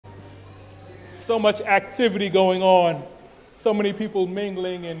So much activity going on, so many people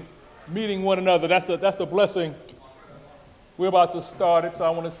mingling and meeting one another. That's a blessing. We're about to start it, so I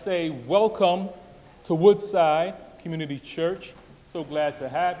want to say welcome to Woodside Community Church. So glad to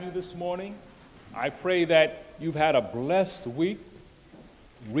have you this morning. I pray that you've had a blessed week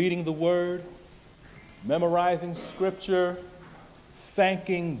reading the Word, memorizing Scripture,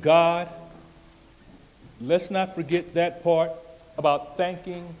 thanking God. Let's not forget that part about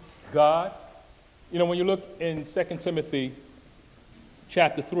thanking God. You know, when you look in 2 Timothy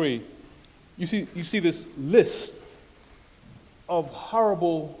chapter 3, you see this list of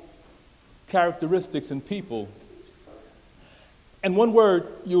horrible characteristics in people. And one word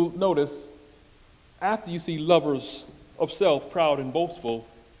you'll notice, after you see lovers of self, proud and boastful,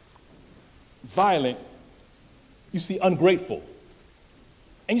 violent, you see ungrateful.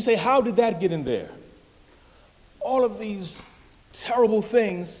 And you say, how did that get in there? All of these terrible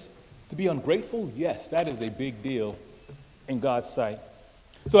things to be ungrateful? Yes, that is a big deal in God's sight.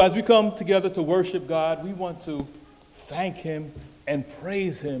 So as we come together to worship God, we want to thank Him and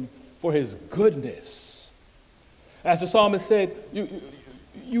praise Him for His goodness. As the psalmist said,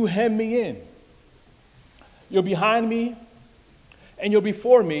 you hem me in. You're behind me, and you're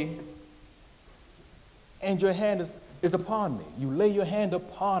before me, and your hand is upon me. You lay your hand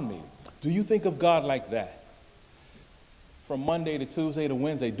upon me. Do you think of God like that? From Monday to Tuesday to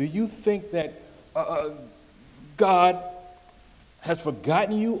Wednesday, do you think that God has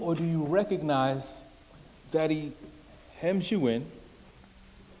forgotten you, or do you recognize that He hems you in,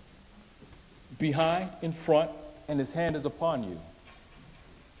 behind, in front, and His hand is upon you?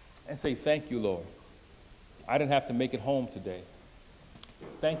 And say, thank you, Lord. I didn't have to make it home today.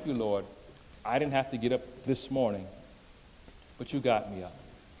 Thank you, Lord. I didn't have to get up this morning, but you got me up.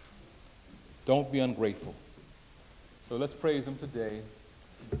 Don't be ungrateful. So let's praise Him today.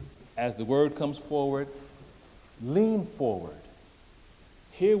 As the word comes forward, lean forward.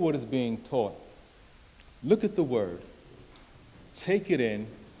 Hear what is being taught. Look at the word. Take it in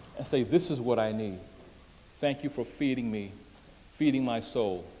and say, this is what I need. Thank you for feeding me, feeding my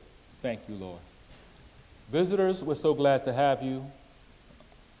soul. Thank you, Lord. Visitors, we're so glad to have you.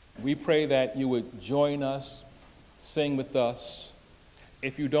 We pray that you would join us, sing with us.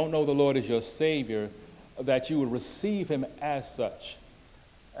 If you don't know the Lord as your Savior, that you would receive Him as such,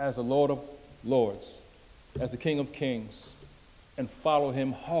 as the Lord of Lords, as the King of Kings, and follow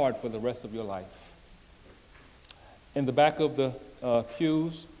Him hard for the rest of your life. In the back of the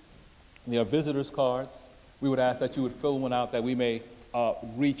pews, there are visitors' cards. We would ask that you would fill one out that we may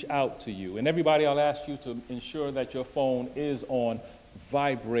reach out to you. And everybody, I'll ask you to ensure that your phone is on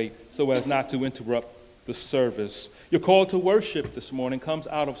vibrate so as not to interrupt the service. Your call to worship this morning comes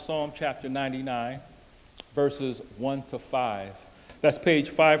out of Psalm chapter 99, verses 1 to 5. That's page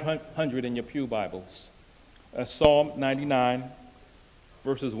 500 in your pew Bibles. Psalm 99,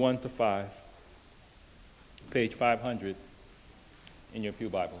 verses 1 to 5. Page 500 in your pew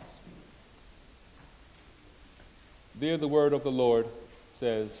Bibles. There the word of the Lord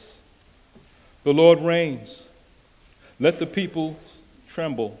says, the Lord reigns. Let the people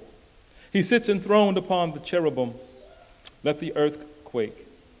tremble. He sits enthroned upon the cherubim. Let the earth quake.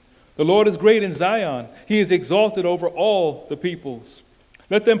 The Lord is great in Zion. He is exalted over all the peoples.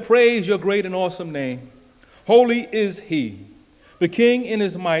 Let them praise your great and awesome name. Holy is He. The King in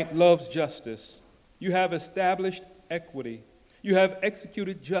His might loves justice. You have established equity. You have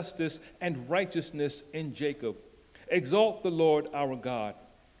executed justice and righteousness in Jacob. Exalt the Lord our God.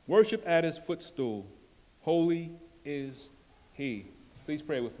 Worship at His footstool. Holy is He. Please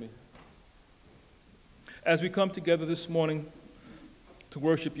pray with me. As we come together this morning to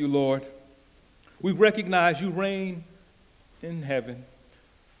worship you, Lord, we recognize you reign in heaven.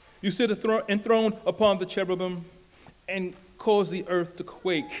 You sit enthroned upon the cherubim and cause the earth to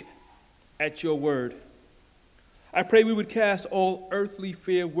quake at your word. I pray we would cast all earthly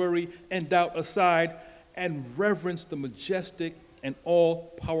fear, worry, and doubt aside and reverence the majestic and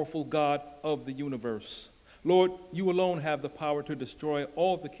all-powerful God of the universe. Lord, you alone have the power to destroy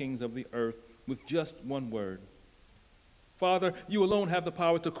all the kings of the earth with just one word. Father, you alone have the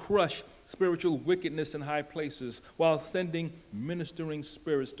power to crush spiritual wickedness in high places while sending ministering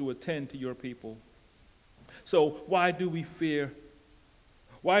spirits to attend to your people. So why do we fear?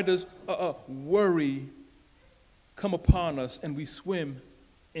 Why does worry come upon us and we swim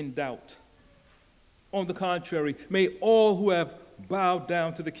in doubt? On the contrary, may all who have bowed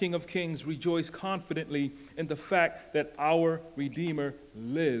down to the King of Kings rejoice confidently in the fact that our Redeemer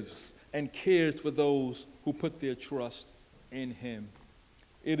lives and cares for those who put their trust in Him.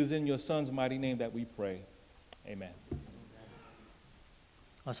 It is in your Son's mighty name that we pray. Amen.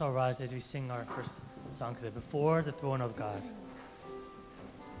 Let's all rise as we sing our first song today, Before the Throne of God.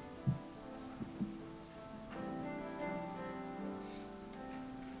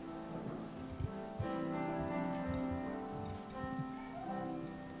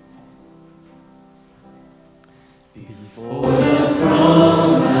 Before the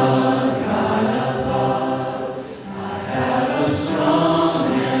throne of God above, I have a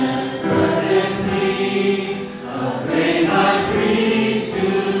strong and perfect plea, a great high priest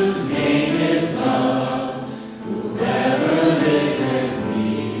whose name is love, whoever lives and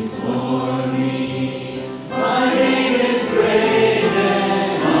pleads for me. My name is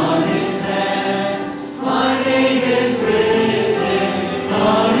graven on his hands, my name is written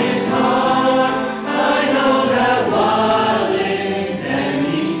on his heart. I know that while in them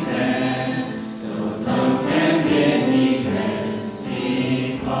he stands, no tongue can bid me thence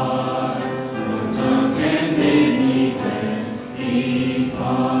depart. No tongue can bid me thence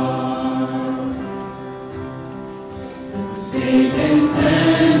depart. Satan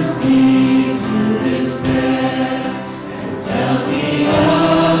tempts me to despair and tells me of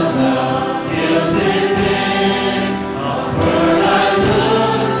the guilt within. Upward I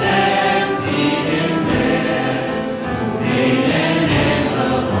look and see him there, who made an end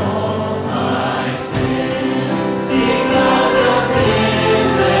of all my sin. Because the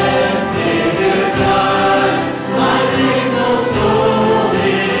sinless Savior died, my sinful soul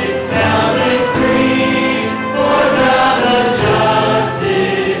is bound and free. For thou the just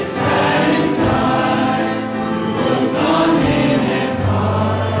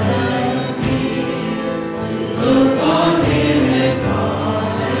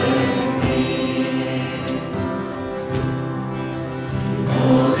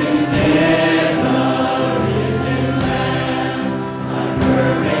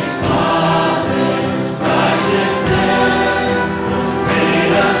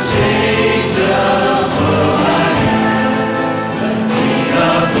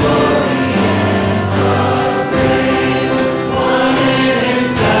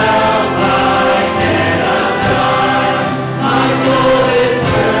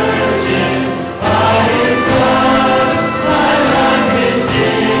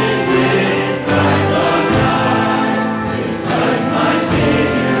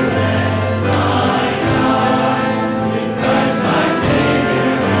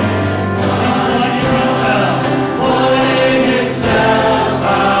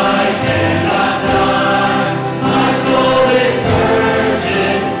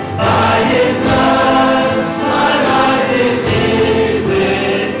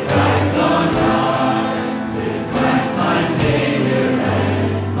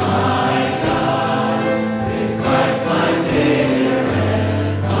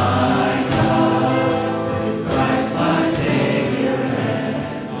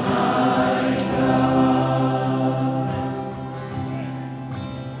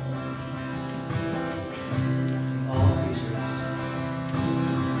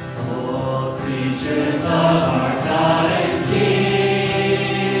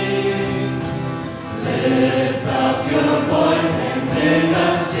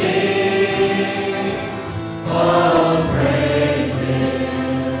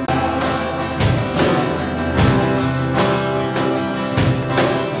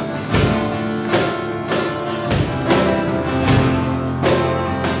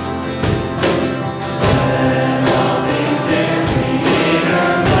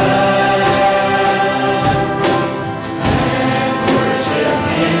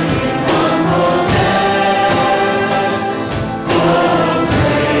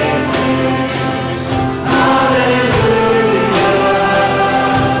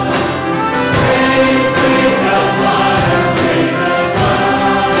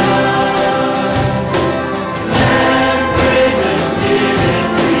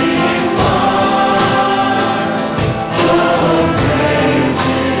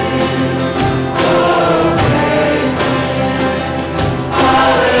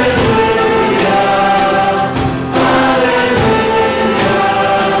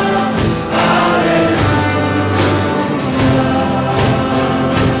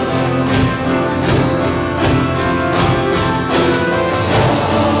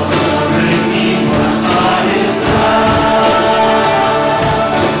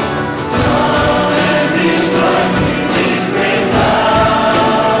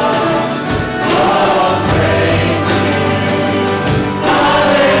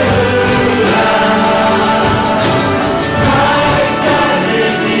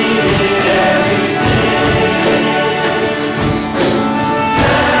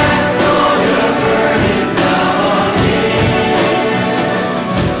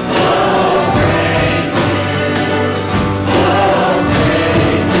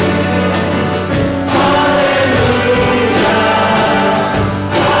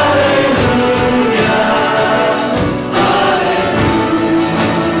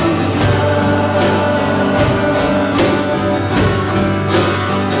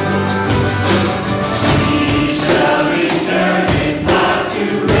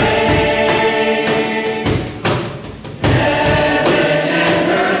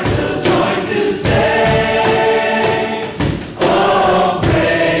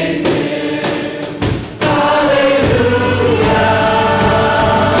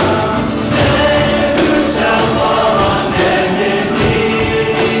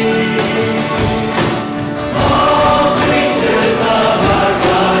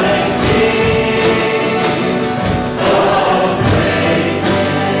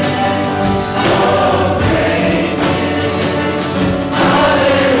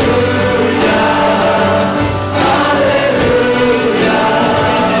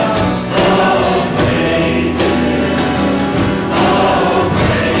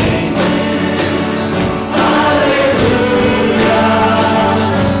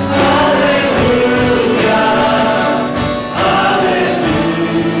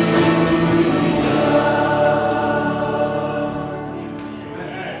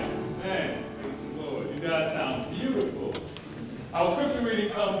reading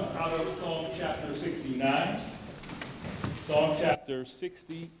comes out of Psalm chapter 69. Psalm chapter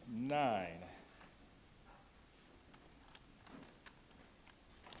 69.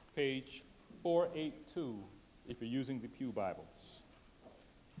 Page 482, if you're using the Pew Bibles.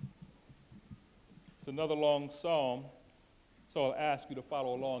 It's another long psalm, so I'll ask you to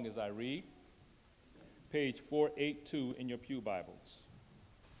follow along as I read. Page 482 in your Pew Bibles.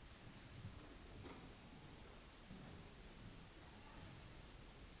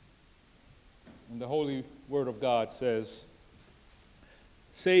 And the Holy Word of God says,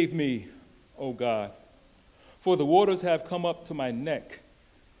 "Save me, O God, for the waters have come up to my neck.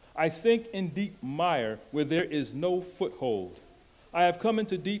 I sink in deep mire where there is no foothold. I have come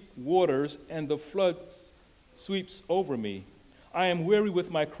into deep waters, and the flood sweeps over me. I am weary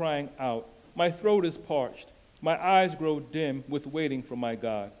with my crying out. My throat is parched. My eyes grow dim with waiting for my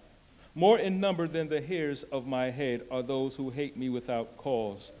God. More in number than the hairs of my head are those who hate me without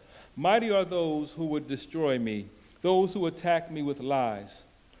cause. Mighty are those who would destroy me, those who attack me with lies.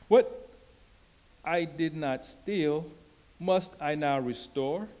 What I did not steal, must I now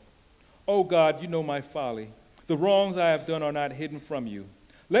restore? O God, you know my folly. The wrongs I have done are not hidden from you.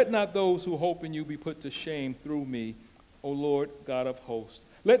 Let not those who hope in you be put to shame through me, O Lord God of hosts.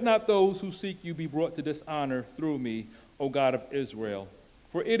 Let not those who seek you be brought to dishonor through me, O God of Israel.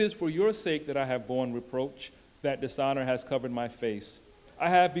 For it is for your sake that I have borne reproach, that dishonor has covered my face. I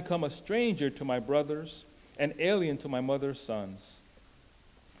have become a stranger to my brothers, an alien to my mother's sons.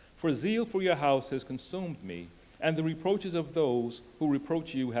 For zeal for your house has consumed me, and the reproaches of those who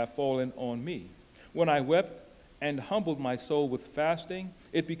reproach you have fallen on me. When I wept and humbled my soul with fasting,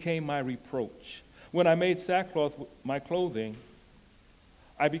 it became my reproach. When I made sackcloth my clothing,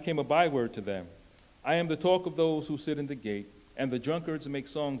 I became a byword to them. I am the talk of those who sit in the gate, and the drunkards make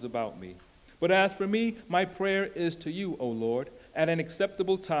songs about me. But as for me, my prayer is to you, O Lord. At an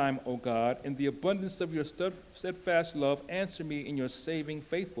acceptable time, O God, in the abundance of your steadfast love, answer me in your saving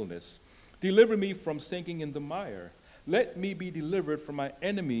faithfulness. Deliver me from sinking in the mire. Let me be delivered from my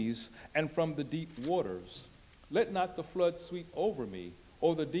enemies and from the deep waters. Let not the flood sweep over me,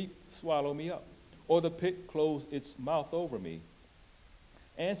 or the deep swallow me up, or the pit close its mouth over me.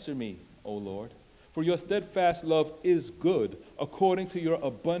 Answer me, O Lord, for your steadfast love is good. According to your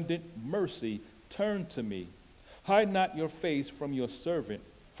abundant mercy, turn to me. Hide not your face from your servant,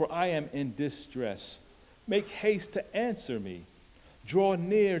 for I am in distress. Make haste to answer me. Draw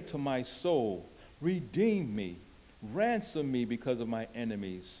near to my soul. Redeem me. Ransom me because of my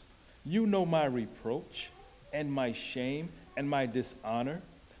enemies. You know my reproach and my shame and my dishonor.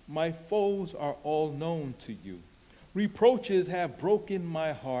 My foes are all known to you. Reproaches have broken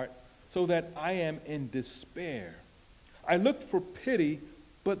my heart so that I am in despair. I looked for pity,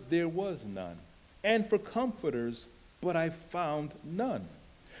 but there was none, and for comforters, but I found none.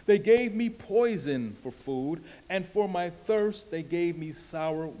 They gave me poison for food, and for my thirst they gave me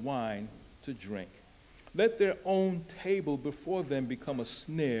sour wine to drink. Let their own table before them become a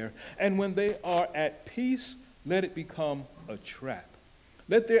snare, and when they are at peace, let it become a trap.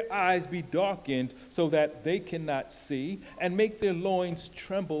 Let their eyes be darkened so that they cannot see, and make their loins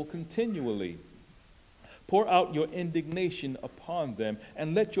tremble continually. Pour out your indignation upon them,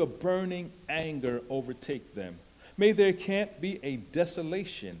 and let your burning anger overtake them. May their camp be a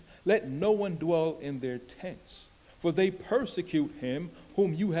desolation. Let no one dwell in their tents. For they persecute him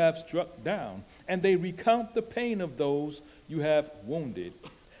whom you have struck down, and they recount the pain of those you have wounded.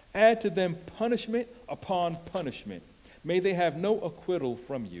 Add to them punishment upon punishment. May they have no acquittal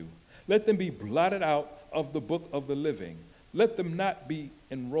from you. Let them be blotted out of the book of the living. Let them not be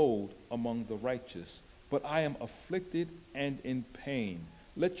enrolled among the righteous. But I am afflicted and in pain.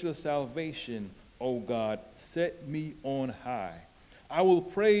 Let your salvation, O God, set me on high. I will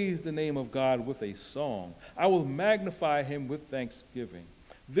praise the name of God with a song. I will magnify him with thanksgiving.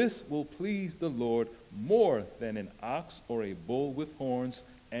 This will please the Lord more than an ox or a bull with horns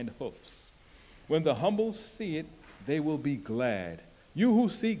and hoofs. When the humble see it, they will be glad. You who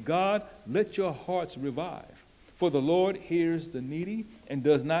seek God, let your hearts revive. For the Lord hears the needy and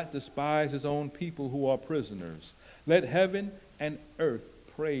does not despise his own people who are prisoners. Let heaven and earth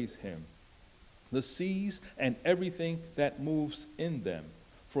praise him, the seas and everything that moves in them.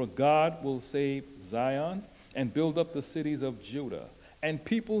 For God will save Zion and build up the cities of Judah, and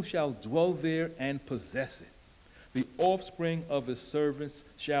people shall dwell there and possess it. The offspring of his servants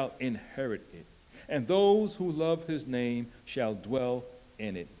shall inherit it, and those who love his name shall dwell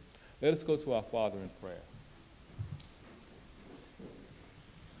in it. Let us go to our Father in prayer.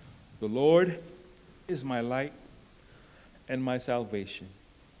 The Lord is my light and my salvation.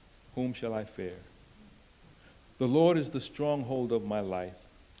 Whom shall I fear? The Lord is the stronghold of my life.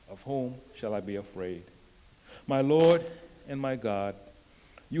 Of whom shall I be afraid? My Lord and my God,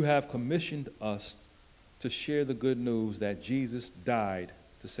 you have commissioned us to share the good news that Jesus died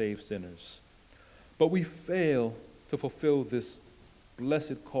to save sinners. But we fail to fulfill this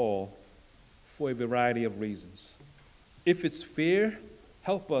blessed call for a variety of reasons. If it's fear,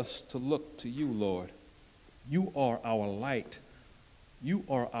 help us to look to you, Lord. You are our light. You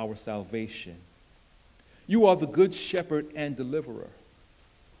are our salvation. You are the good shepherd and deliverer.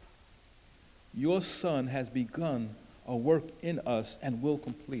 Your Son has begun a work in us and will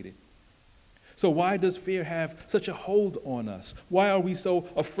complete it. So why does fear have such a hold on us? Why are we so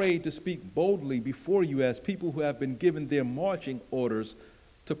afraid to speak boldly before you as people who have been given their marching orders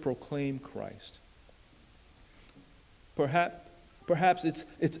to proclaim Christ? Perhaps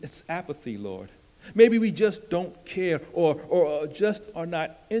it's apathy, Lord. Maybe we just don't care or just are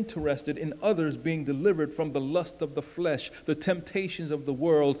not interested in others being delivered from the lust of the flesh, the temptations of the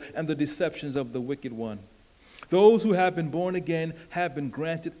world, and the deceptions of the wicked one. Those who have been born again have been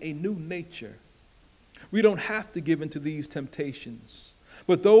granted a new nature. We don't have to give in to these temptations.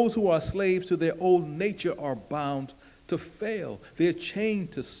 But those who are slaves to their old nature are bound to fail. They're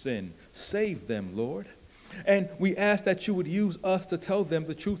chained to sin. Save them, Lord. And we ask that you would use us to tell them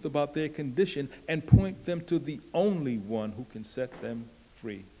the truth about their condition and point them to the only one who can set them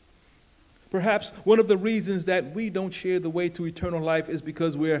free. Perhaps one of the reasons that we don't share the way to eternal life is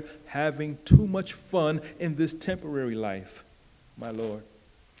because we're having too much fun in this temporary life, my Lord.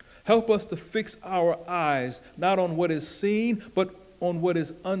 Help us to fix our eyes not on what is seen, but on what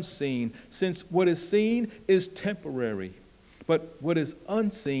is unseen, since what is seen is temporary, but what is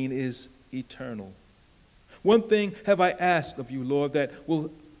unseen is eternal. One thing have I asked of you, Lord, that will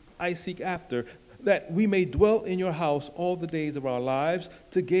I seek after, that we may dwell in your house all the days of our lives,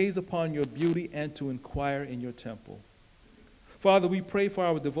 to gaze upon your beauty and to inquire in your temple. Father, we pray for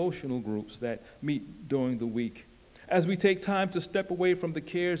our devotional groups that meet during the week. As we take time to step away from the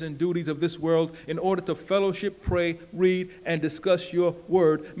cares and duties of this world in order to fellowship, pray, read, and discuss your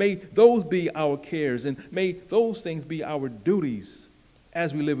word, may those be our cares and may those things be our duties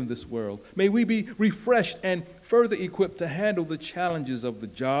as we live in this world. May we be refreshed and further equipped to handle the challenges of the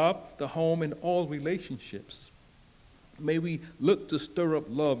job, the home, and all relationships. May we look to stir up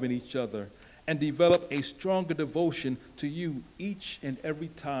love in each other and develop a stronger devotion to you each and every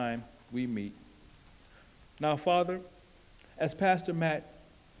time we meet. Now, Father, as Pastor Matt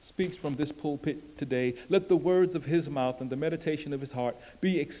speaks from this pulpit today, let the words of his mouth and the meditation of his heart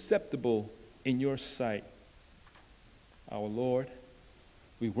be acceptable in your sight. Our Lord,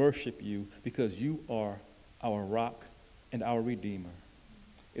 we worship you because you are our rock and our Redeemer.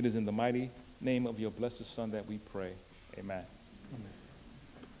 It is in the mighty name of your blessed Son that we pray. Amen. Amen.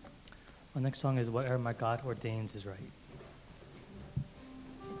 Our next song is Whatever My God Ordains Is Right.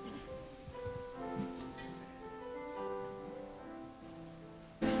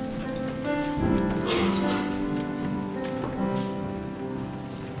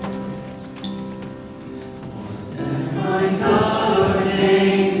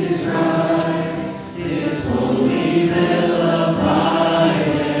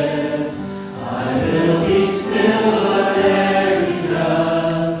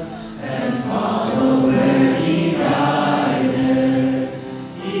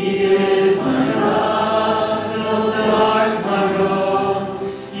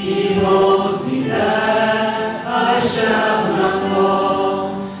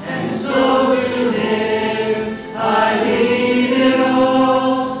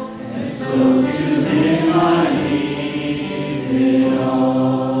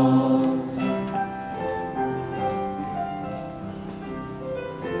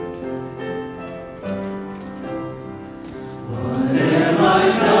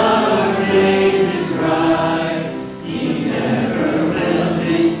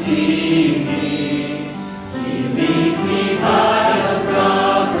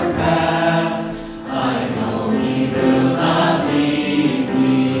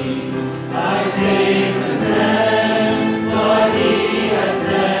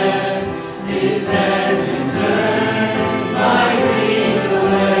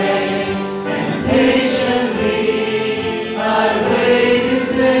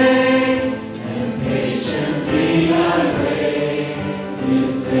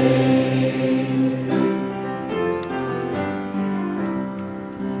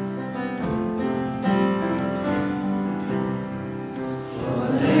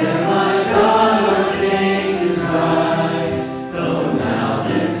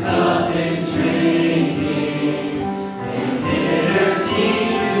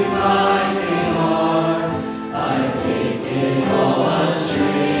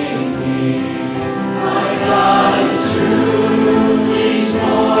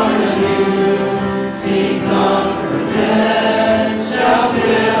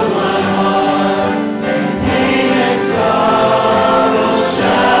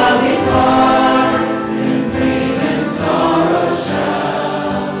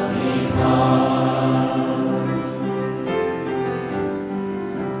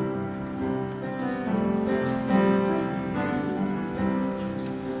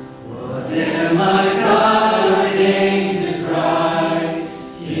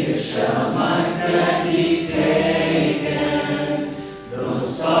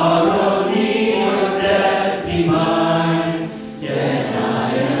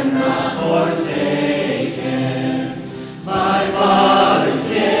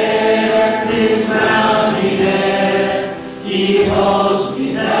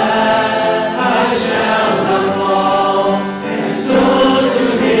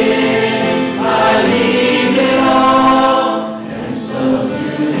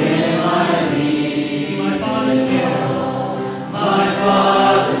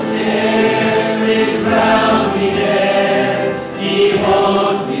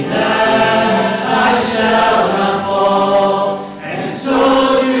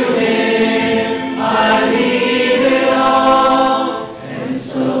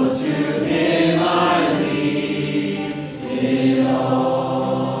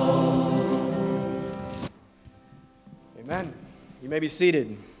 may be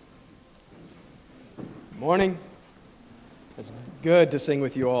seated. Morning. It's good to sing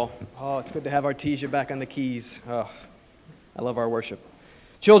with you all. Oh, it's good to have Artesia back on the keys. Oh, I love our worship.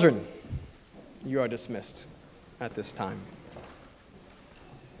 Children, you are dismissed at this time.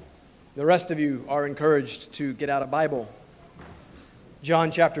 The rest of you are encouraged to get out a Bible.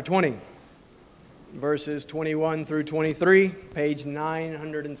 John chapter 20, verses 21 through 23, page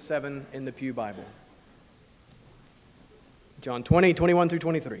 907 in the Pew Bible. John 20, 21 through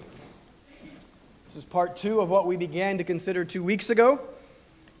 23. This is part 2 of what we began to consider 2 weeks ago.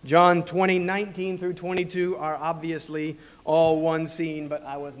 John 20, 19 through 22 are obviously all one scene, but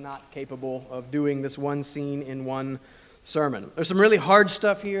I was not capable of doing this one scene in one sermon. There's some really hard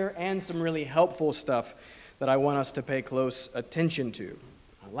stuff here and some really helpful stuff that I want us to pay close attention to.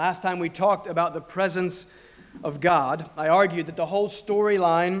 Last time we talked about the presence of God, I argued that the whole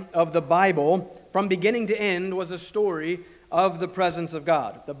storyline of the Bible, from beginning to end, was a story of the presence of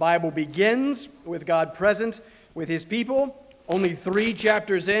God. The Bible begins with God present with his people. Only 3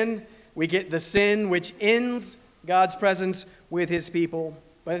 chapters in, we get the sin which ends God's presence with his people.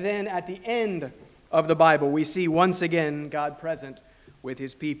 But then at the end of the Bible, we see once again God present with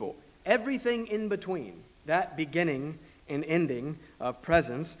his people. Everything in between, that beginning and ending of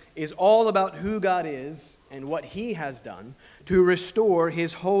presence, is all about who God is and what he has done to restore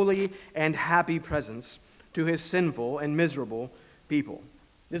his holy and happy presence to his sinful and miserable people.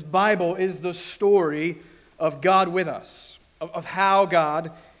 This Bible is the story of God with us, of how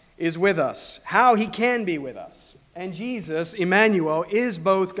God is with us, how he can be with us. And Jesus, Emmanuel, is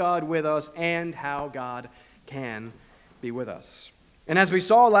both God with us and how God can be with us. And as we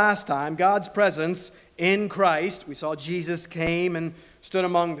saw last time, God's presence in Christ, we saw Jesus came and stood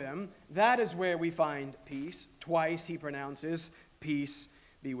among them. That is where we find peace. Twice he pronounces, "Peace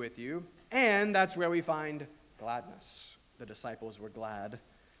be with you." And that's where we find gladness. The disciples were glad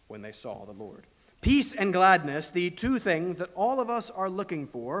when they saw the Lord. Peace and gladness, the 2 things that all of us are looking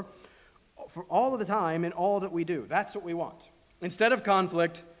for all of the time in all that we do. That's what we want. Instead of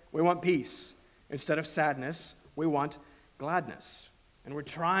conflict, we want peace. Instead of sadness, we want gladness. And we're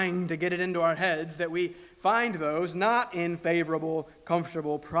trying to get it into our heads that we find those not in favorable,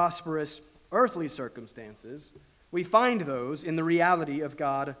 comfortable, prosperous, earthly circumstances. We find those in the reality of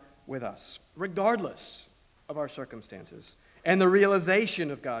God with us, regardless of our circumstances, and the realization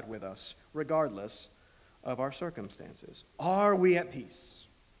of God with us, regardless of our circumstances. Are we at peace?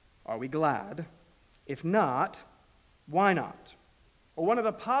 Are we glad? If not, why not? Well, one of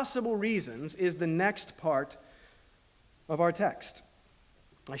the possible reasons is the next part of our text.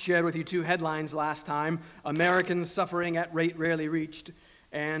 I shared with you 2 headlines last time: Americans suffering at rate rarely reached,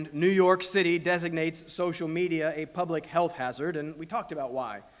 and New York City designates social media a public health hazard, and we talked about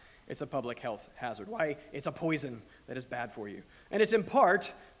why it's a public health hazard, why it's a poison that is bad for you. And it's in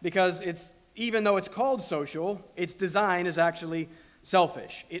part because even though it's called social, its design is actually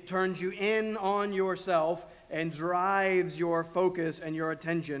selfish. It turns you in on yourself and drives your focus and your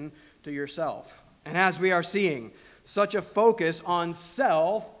attention to yourself. And as we are seeing, such a focus on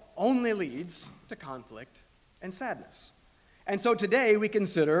self only leads to conflict and sadness. And so today we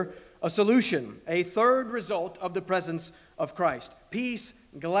consider a solution, a third result of the presence of Christ: peace,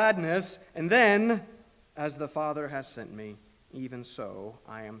 gladness, and then, as the Father has sent me, even so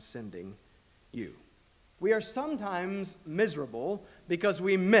I am sending you. We are sometimes miserable because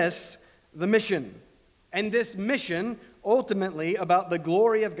we miss the mission. And this mission, ultimately about the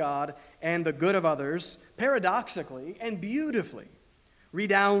glory of God and the good of others, paradoxically and beautifully,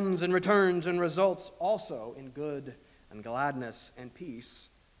 redounds and returns and results also in good and gladness and peace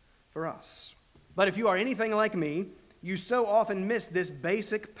for us. But if you are anything like me, you so often miss this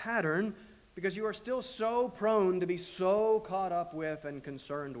basic pattern because you are still so prone to be so caught up with and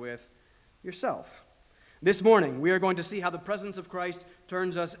concerned with yourself. This morning, we are going to see how the presence of Christ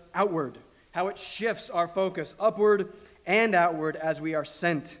turns us outward, how it shifts our focus upward and outward as we are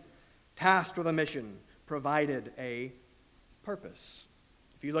sent, tasked with a mission, provided a purpose.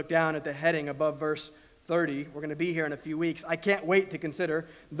 If you look down at the heading above verse 30, we're going to be here in a few weeks. I can't wait to consider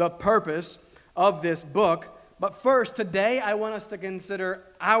the purpose of this book. But first, today, I want us to consider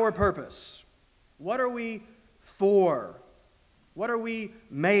our purpose. What are we for? What are we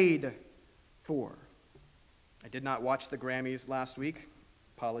made for? I did not watch the Grammys last week.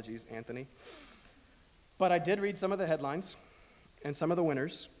 Apologies, Anthony. But I did read some of the headlines and some of the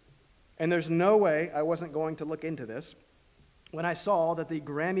winners. And there's no way I wasn't going to look into this when I saw that the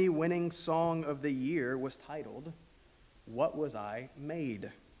Grammy-winning song of the year was titled, "What Was I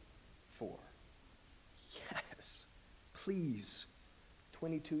Made For?" Yes, please,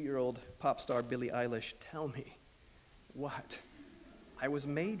 22-year-old pop star Billie Eilish, tell me, what I was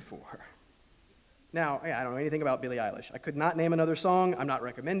made for. Now, I don't know anything about Billie Eilish. I could not name another song. I'm not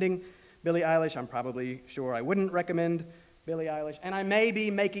recommending Billie Eilish. I'm probably sure I wouldn't recommend Billie Eilish. And I may be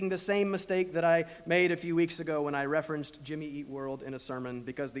making the same mistake that I made a few weeks ago when I referenced Jimmy Eat World in a sermon,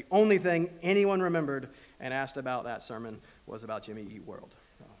 because the only thing anyone remembered and asked about that sermon was about Jimmy Eat World.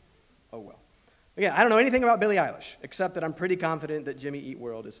 Oh well. Again, I don't know anything about Billie Eilish, except that I'm pretty confident that Jimmy Eat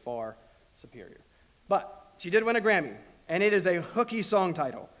World is far superior. But she did win a Grammy, and it is a hooky song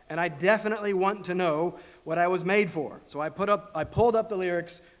title, and I definitely want to know what I was made for. So I pulled up the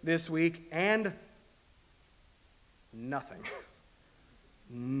lyrics this week, and nothing.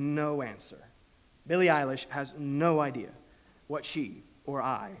 No answer. Billie Eilish has no idea what she or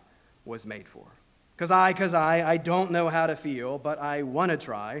I was made for. Because I don't know how to feel, but I want to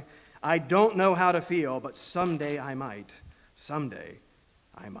try. I don't know how to feel, but someday I might. Someday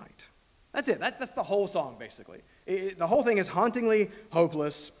I might. That's it. That's the whole song, basically. The whole thing is hauntingly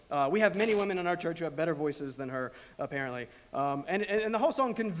hopeless. We have many women in our church who have better voices than her, apparently. And the whole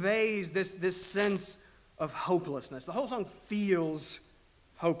song conveys this sense of hopelessness. The whole song feels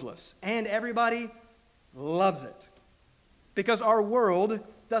hopeless. And everybody loves it. Because our world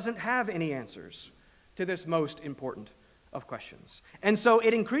doesn't have any answers to this most important of questions. And so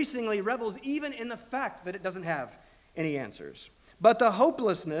it increasingly revels even in the fact that it doesn't have any answers. But the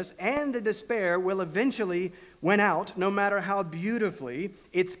hopelessness and the despair will eventually win out, no matter how beautifully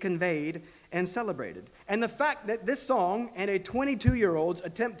it's conveyed and celebrated. And the fact that this song and a 22-year-old's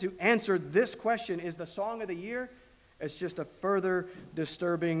attempt to answer this question is the song of the year is just a further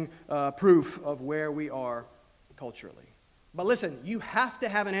disturbing proof of where we are culturally. But listen, you have to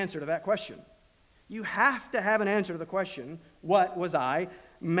have an answer to that question. You have to have an answer to the question, what was I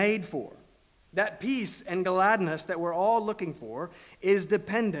made for? That peace and gladness that we're all looking for is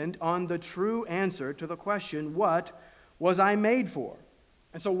dependent on the true answer to the question, what was I made for?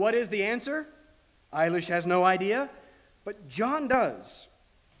 And so what is the answer? Eilish has no idea, but John does.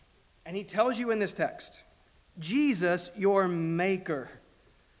 And he tells you in this text, Jesus, your maker,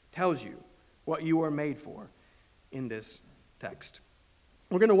 tells you what you are made for in this text.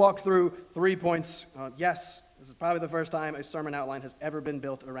 We're going to walk through 3 points. Yes, this is probably the first time a sermon outline has ever been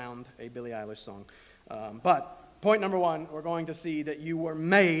built around a Billie Eilish song. But point number 1, we're going to see that you were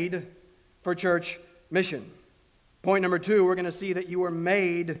made for church mission. Point number 2, we're going to see that you were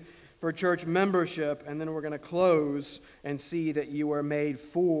made for church membership. And then we're going to close and see that you were made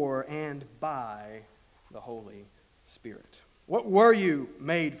for and by the Holy Spirit. What were you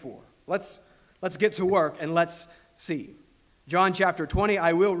made for? Let's get to work and let's see. John chapter 20,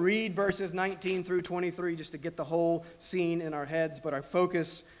 I will read verses 19 through 23 just to get the whole scene in our heads, but our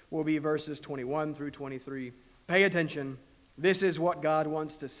focus will be verses 21 through 23. Pay attention. This is what God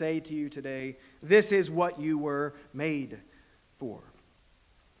wants to say to you today. This is what you were made for.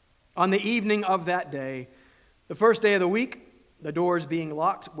 On the evening of that day, the first day of the week, the doors being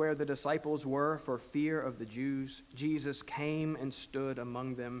locked where the disciples were for fear of the Jews, Jesus came and stood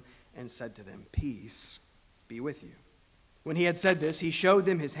among them and said to them, "Peace be with you." When he had said this, he showed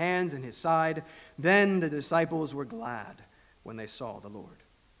them his hands and his side. Then the disciples were glad when they saw the Lord.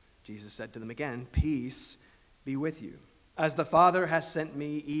 Jesus said to them again, "Peace be with you. As the Father has sent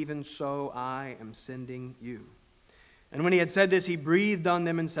me, even so I am sending you." And when he had said this, he breathed on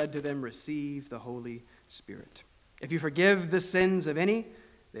them and said to them, "Receive the Holy Spirit. If you forgive the sins of any,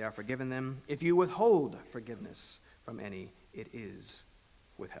 they are forgiven them. If you withhold forgiveness from any, it is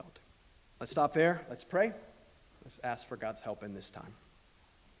withheld." Let's stop there. Let's pray. Let's ask for God's help in this time.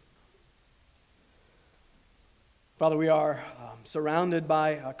 Father, we are surrounded by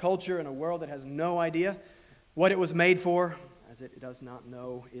a culture and a world that has no idea what it was made for, as it does not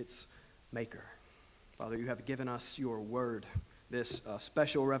know its maker. Father, you have given us your word, this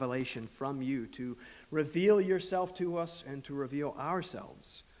special revelation from you to reveal yourself to us and to reveal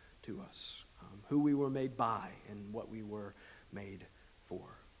ourselves to us, who we were made by and what we were made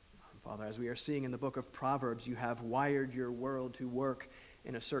for. Father, as we are seeing in the book of Proverbs, you have wired your world to work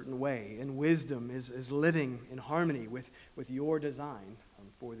in a certain way, and wisdom is living in harmony with your design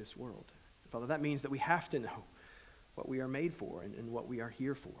for this world. Father, that means that we have to know what we are made for and what we are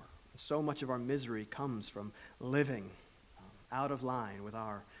here for. So much of our misery comes from living out of line with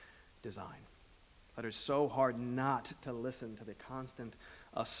our design. But it's so hard not to listen to the constant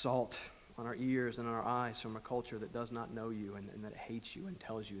assault on our ears and on our eyes from a culture that does not know you and that hates you and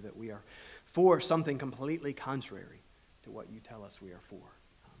tells you that we are for something completely contrary to what you tell us we are for.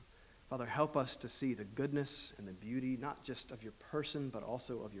 Father, help us to see the goodness and the beauty, not just of your person, but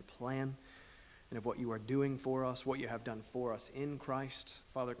also of your plan. and of what you are doing for us, what you have done for us in Christ.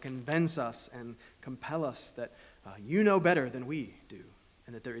 Father, convince us and compel us that you know better than we do,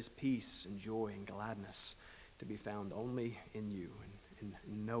 and that there is peace and joy and gladness to be found only in you, and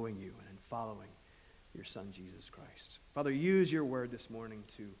in knowing you and in following your Son, Jesus Christ. Father, use your word this morning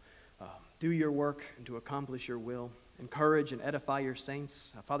to do your work and to accomplish your will. Encourage and edify your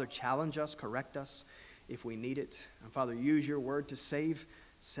saints. Father, challenge us, correct us if we need it. And Father, use your word to save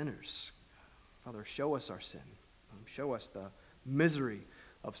sinners. Father, show us our sin. Show us the misery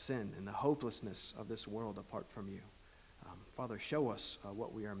of sin and the hopelessness of this world apart from you. Father, show us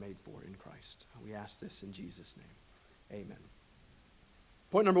what we are made for in Christ. We ask this in Jesus' name. Amen.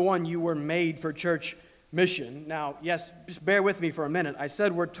 Point number one, you were made for church mission. Now, yes, just bear with me for a minute. I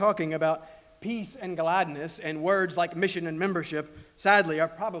said we're talking about peace and gladness, and words like mission and membership, sadly, are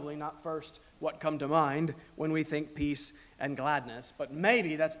probably not first what come to mind when we think peace and gladness, but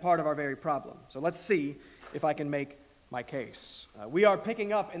maybe that's part of our very problem. So let's see if I can make my case. We are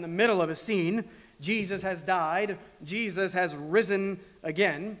picking up in the middle of a scene. Jesus has died, Jesus has risen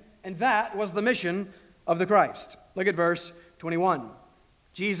again, and that was the mission of the Christ. Look at verse 21.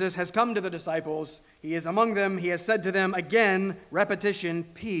 Jesus has come to the disciples, he is among them, he has said to them again, repetition,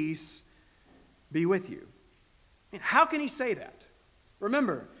 peace be with you. And how can he say that?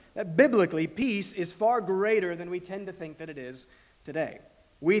 Remember that biblically, peace is far greater than we tend to think that it is today.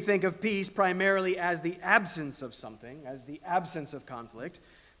 We think of peace primarily as the absence of something, as the absence of conflict.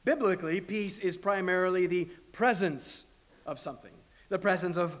 Biblically, peace is primarily the presence of something, the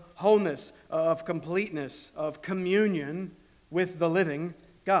presence of wholeness, of completeness, of communion with the living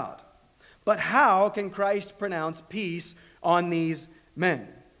God. But how can Christ pronounce peace on these men?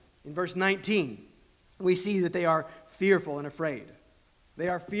 In verse 19, we see that they are fearful and afraid. They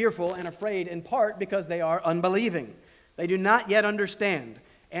are fearful and afraid in part because they are unbelieving. They do not yet understand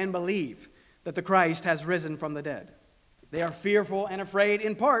and believe that the Christ has risen from the dead. They are fearful and afraid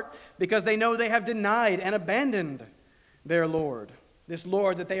in part because they know they have denied and abandoned their Lord. This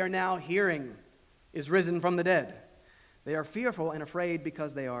Lord that they are now hearing is risen from the dead. They are fearful and afraid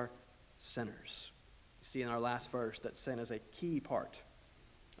because they are sinners. You see in our last verse that sin is a key part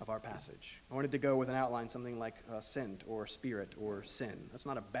of our passage. I wanted to go with an outline, something like sent or spirit or sin. That's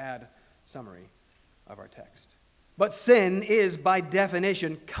not a bad summary of our text. But sin is by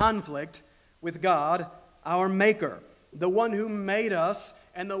definition conflict with God, our Maker. The one who made us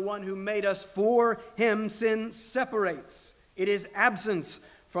and the one who made us for him, sin separates. It is absence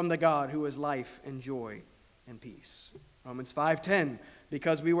from the God who is life and joy and peace. Romans 5:10,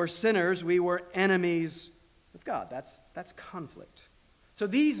 because we were sinners, we were enemies of God. That's conflict. So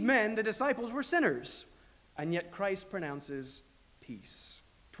these men, the disciples, were sinners, and yet Christ pronounces peace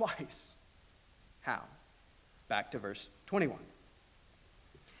twice. How? Back to verse 21.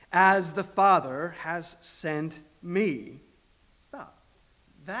 As the Father has sent me. Stop.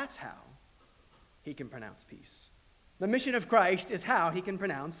 That's how he can pronounce peace. The mission of Christ is how he can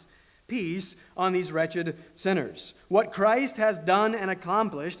pronounce peace on these wretched sinners. What Christ has done and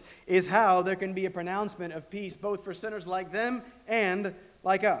accomplished is how there can be a pronouncement of peace both for sinners like them and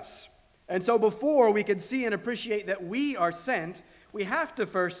like us. And so before we can see and appreciate that we are sent, we have to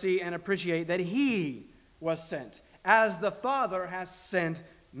first see and appreciate that he was sent, as the Father has sent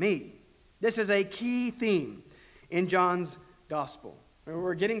me. This is a key theme in John's gospel.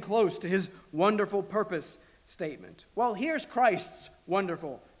 We're getting close to his wonderful purpose statement. Well, here's Christ's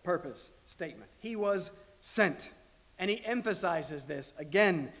wonderful purpose statement. He was sent. And he emphasizes this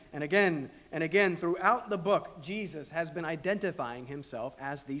again and again and again. Throughout the book, Jesus has been identifying himself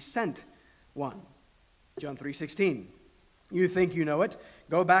as the sent one. John 3:16. You think you know it?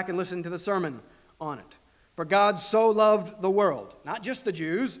 Go back and listen to the sermon on it. For God so loved the world, not just the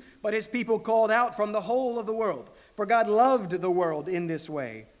Jews, but his people called out from the whole of the world. For God loved the world in this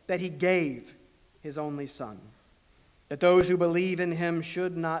way, that he gave his only Son, that those who believe in him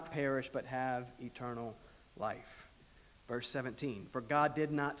should not perish but have eternal life. Verse 17, for God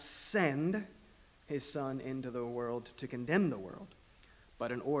did not send his Son into the world to condemn the world,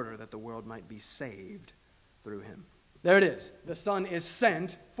 but in order that the world might be saved through him. There it is. The Son is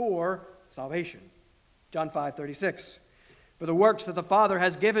sent for salvation. John 5:36, for the works that the Father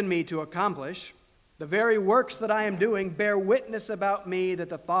has given me to accomplish, the very works that I am doing, bear witness about me that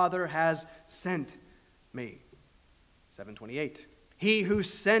the Father has sent me. 7:28, he who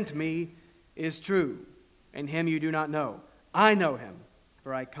sent me is true, and him you do not know. I know him,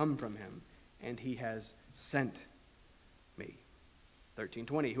 for I come from him, and he has sent me.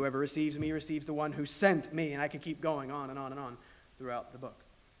 13:20, whoever receives me receives the one who sent me. And I could keep going on and on and on throughout the book.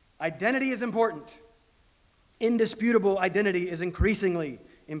 Identity is important. Indisputable identity is increasingly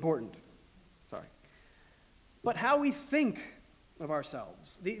important. Sorry. but how we think of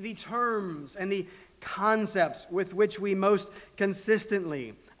ourselves, the terms and the concepts with which we most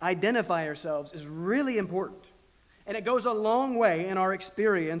consistently identify ourselves is really important. And it goes a long way in our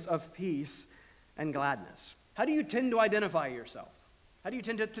experience of peace and gladness. How do you tend to identify yourself? How do you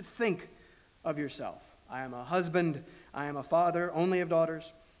tend to think of yourself? I am a husband. I am a father, only of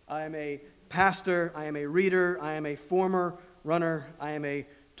daughters. I am a pastor. I am a reader. I am a former runner. I am a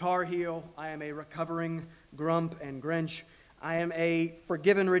Tar Heel. I am a recovering grump and Grinch. I am a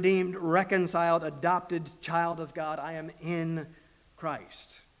forgiven, redeemed, reconciled, adopted child of God. I am in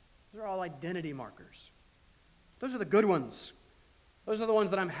Christ. Those are all identity markers. Those are the good ones. Those are the ones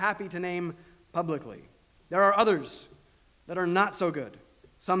that I'm happy to name publicly. There are others that are not so good,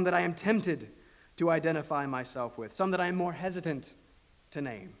 some that I am tempted to identify myself with, some that I am more hesitant to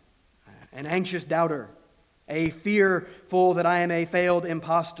name. An anxious doubter, a fearful that I am a failed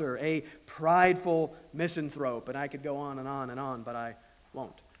imposter, a prideful misanthrope, and I could go on and on and on, but I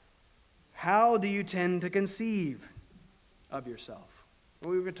won't. How do you tend to conceive of yourself?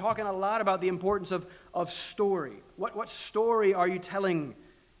 We've been talking a lot about the importance of story. What story are you telling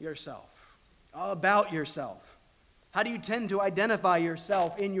yourself, about yourself? How do you tend to identify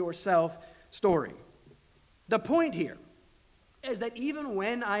yourself in your self-story? The point here is that even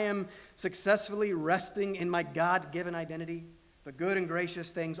when I am successfully resting in my God-given identity, the good and gracious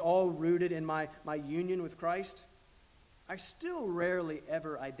things all rooted in my union with Christ, I still rarely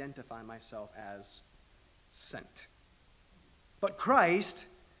ever identify myself as sent. But Christ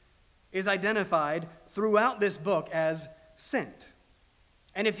is identified throughout this book as sent.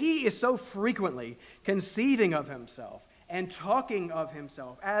 And if he is so frequently conceiving of himself and talking of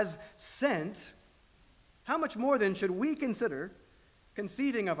himself as sent, how much more then should we consider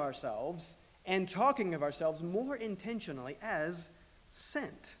conceiving of ourselves and talking of ourselves more intentionally as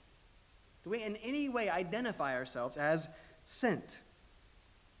sent? Do we in any way identify ourselves as sent?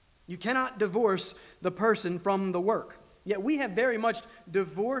 You cannot divorce the person from the work. Yet we have very much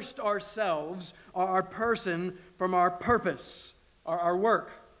divorced ourselves, our person, from our purpose, our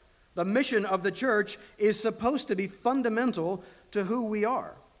work. The mission of the church is supposed to be fundamental to who we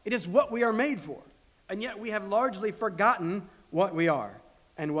are. It is what we are made for. And yet we have largely forgotten what we are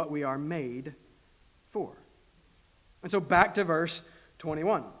and what we are made for. And so back to verse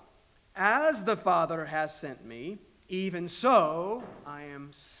 21. As the Father has sent me, even so I am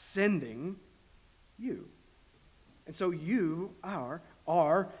sending you. And so you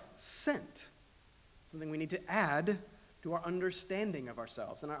are sent. Something we need to add to our understanding of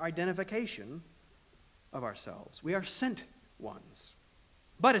ourselves and our identification of ourselves. We are sent ones.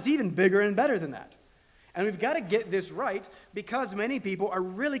 But it's even bigger and better than that. And we've got to get this right because many people are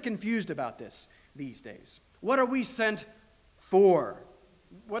really confused about this these days. What are we sent for?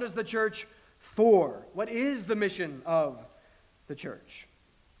 What is the church for? What is the mission of the church?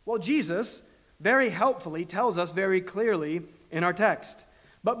 Well, Jesus very helpfully tells us very clearly in our text.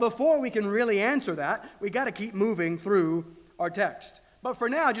 But before we can really answer that, we got to keep moving through our text. But for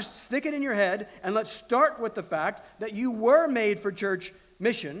now, just stick it in your head and let's start with the fact that you were made for church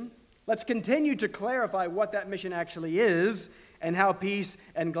mission. Let's continue to clarify what that mission actually is and how peace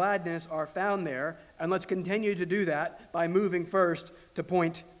and gladness are found there. And let's continue to do that by moving first to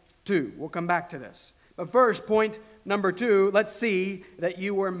point 2. We'll come back to this. But first, point number 2, let's see that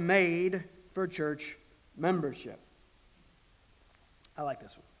you were made for church membership. I like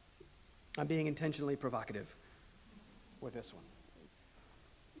this one. I'm being intentionally provocative with this one.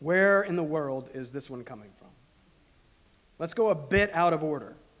 Where in the world is this one coming from? Let's go a bit out of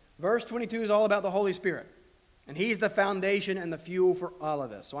order. Verse 22 is all about the Holy Spirit, and he's the foundation and the fuel for all of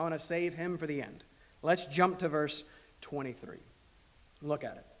this. So I want to save him for the end. Let's jump to verse 23. Look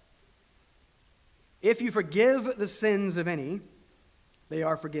at it. If you forgive the sins of any, they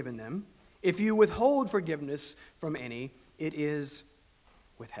are forgiven them. If you withhold forgiveness from any, it is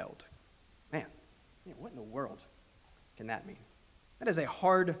withheld. Man, what in the world can that mean? That is a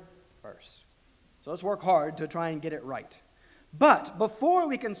hard verse. So let's work hard to try and get it right. But before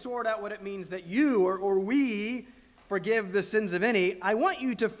we can sort out what it means that you or we forgive the sins of any, I want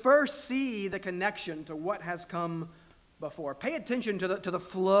you to first see the connection to what has come before. Pay attention to the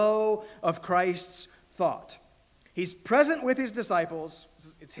flow of Christ's thought. He's present with his disciples.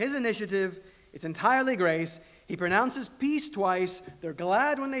 It's his initiative. It's entirely grace. He pronounces peace twice. They're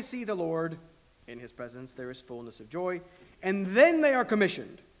glad when they see the Lord. In his presence there is fullness of joy. And then they are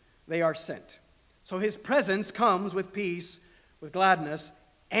commissioned. They are sent. So his presence comes with peace, with gladness,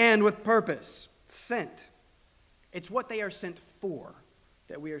 and with purpose. Sent. It's what they are sent for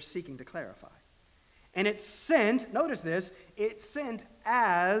that we are seeking to clarify. And it's sent, notice this, it's sent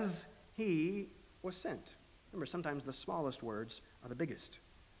as he was sent. Remember, sometimes the smallest words are the biggest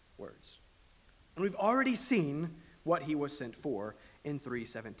words. And we've already seen what he was sent for in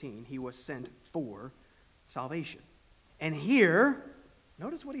 3:17. He was sent for salvation. And here,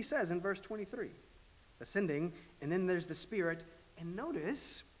 notice what he says in verse 23. Ascending, and then there's the Spirit. And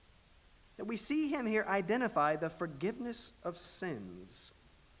notice that we see him here identify the forgiveness of sins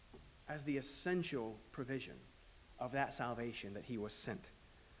as the essential provision of that salvation that he was sent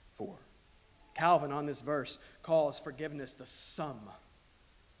for. Calvin, on this verse, calls forgiveness the sum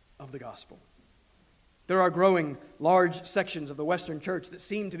of the gospel. There are growing large sections of the Western church that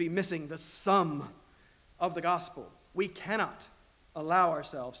seem to be missing the sum of the gospel. We cannot allow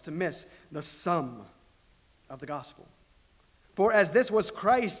ourselves to miss the sum of the gospel. For as this was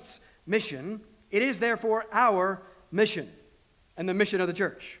Christ's mission, it is therefore our mission and the mission of the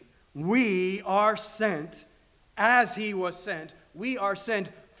church. We are sent as he was sent. We are sent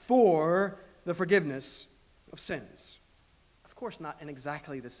for the forgiveness of sins. Of course, not in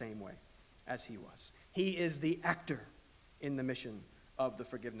exactly the same way as he was. He is the actor in the mission of the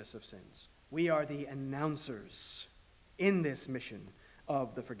forgiveness of sins. We are the announcers in this mission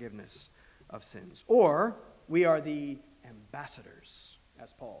of the forgiveness of sins. Or we are the ambassadors,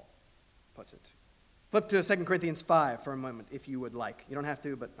 as Paul puts it. Flip to 2 Corinthians 5 for a moment, if you would like. You don't have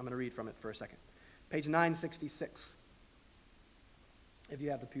to, but I'm going to read from it for a second. Page 966, if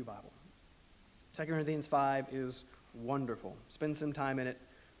you have the Pew Bible. 2 Corinthians 5 is wonderful. Spend some time in it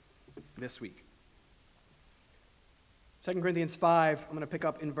this week. 2 Corinthians 5, I'm going to pick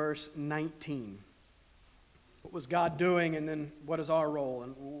up in verse 19. What was God doing, and then what is our role,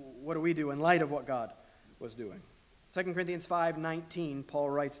 and what do we do in light of what God was doing? 2 Corinthians 5:19, Paul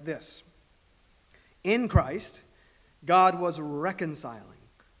writes this. In Christ, God was reconciling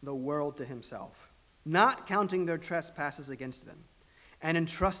the world to himself, not counting their trespasses against them, and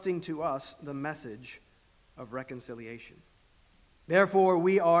entrusting to us the message of reconciliation. Therefore,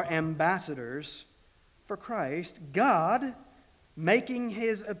 we are ambassadors for Christ, God making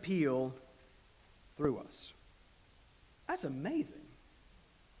his appeal through us. That's amazing.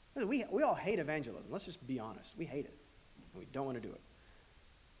 We all hate evangelism. Let's just be honest. We hate it. We don't want to do it.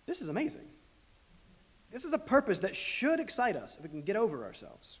 This is amazing. This is a purpose that should excite us if we can get over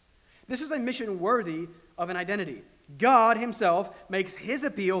ourselves. This is a mission worthy of an identity. God himself makes his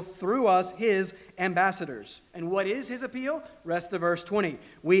appeal through us, his ambassadors. And what is his appeal? Rest of verse 20.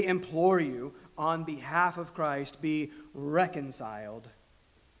 We implore you on behalf of Christ, be reconciled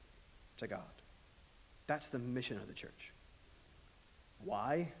to God. That's the mission of the church.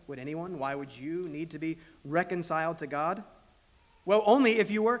 Why would you need to be reconciled to God? Well, only if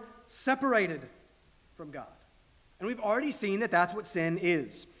you were separated from God. And we've already seen that that's what sin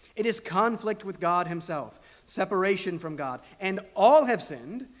is. It is conflict with God himself, separation from God. And all have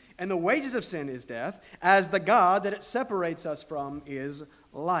sinned, and the wages of sin is death, as the God that it separates us from is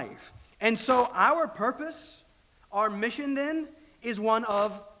life. And so our purpose, our mission then, is one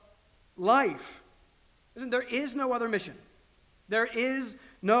of life. There is no other mission. There is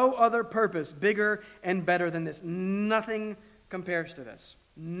no other purpose bigger and better than this. Nothing compares to this.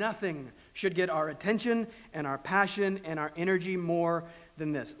 Nothing should get our attention and our passion and our energy more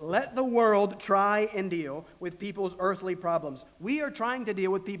than this. Let the world try and deal with people's earthly problems. We are trying to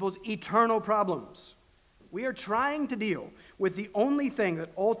deal with people's eternal problems. We are trying to deal with the only thing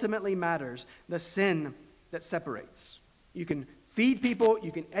that ultimately matters, the sin that separates. You can feed people,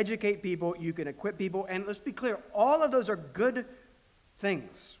 you can educate people, you can equip people, and let's be clear, all of those are good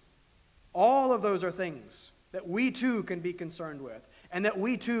things. All of those are things that we too can be concerned with, and that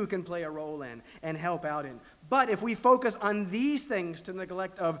we too can play a role in and help out in. But if we focus on these things to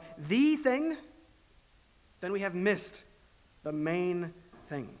neglect of the thing, then we have missed the main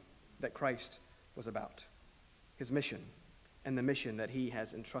thing that Christ was about, his mission, and the mission that he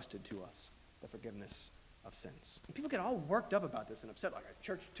has entrusted to us, the forgiveness of sins. And people get all worked up about this and upset, like, a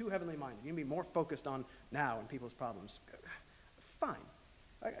church too heavenly minded. You can be more focused on now and people's problems. Fine.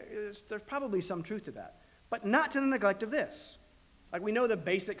 There's probably some truth to that. But not to the neglect of this. Like, we know the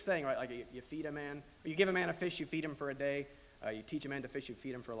basic saying, right? Like, you feed a man, or you give a man a fish, you feed him for a day. You teach a man to fish, you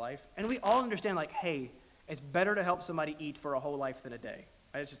feed him for life. And we all understand, like, hey, it's better to help somebody eat for a whole life than a day.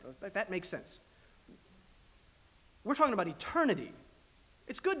 It's just, that makes sense. We're talking about eternity.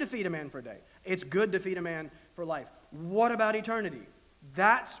 It's good to feed a man for a day. It's good to feed a man for life. What about eternity?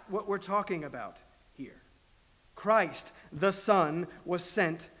 That's what we're talking about here. Christ, the Son, was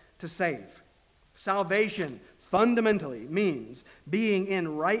sent to save. Salvation fundamentally means being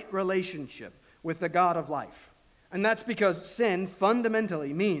in right relationship with the God of life. And that's because sin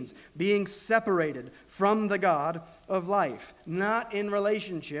fundamentally means being separated from the God of life, not in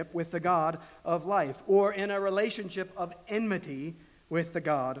relationship with the God of life, or in a relationship of enmity with the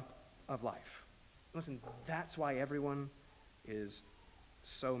God of life. Listen, that's why everyone is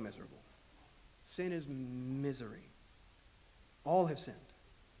so miserable. Sin is misery. All have sinned.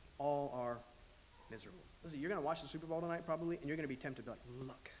 All are miserable. Listen, you're going to watch the Super Bowl tonight probably, and you're going to be tempted to be like,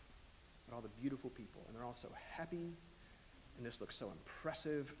 look at all the beautiful people, and they're all so happy, and this looks so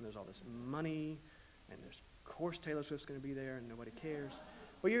impressive, and there's all this money, and there's, of course, Taylor Swift's going to be there, and nobody cares.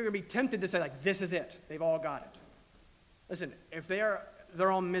 Well, you're going to be tempted to say, like, this is it. They've all got it. Listen, if they're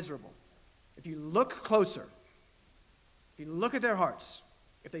all miserable, if you look closer, if you look at their hearts,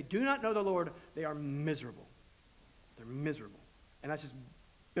 if they do not know the Lord, they are miserable. They're miserable. And that's just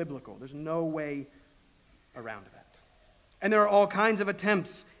biblical. There's no way around that. And there are all kinds of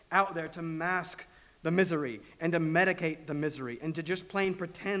attempts out there to mask the misery and to medicate the misery and to just plain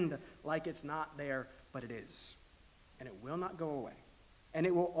pretend like it's not there, but it is. And it will not go away. And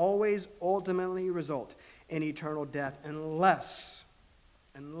it will always ultimately result in eternal death unless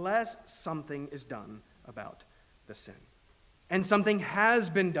something is done about the sin. And something has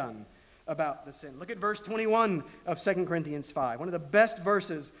been done about the sin. Look at verse 21 of 2 Corinthians 5, one of the best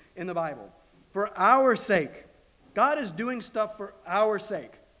verses in the Bible. For our sake, God is doing stuff for our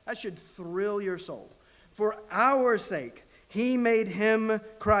sake. That should thrill your soul. For our sake, he made him,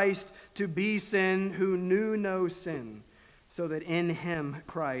 Christ, to be sin who knew no sin, so that in him,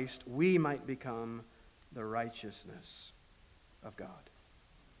 Christ, we might become the righteousness of God.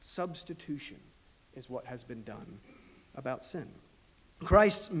 Substitution is what has been done about sin.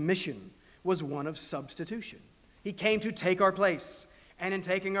 Christ's mission was one of substitution. He came to take our place. And in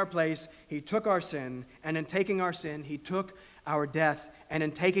taking our place, he took our sin. And in taking our sin, he took our death. And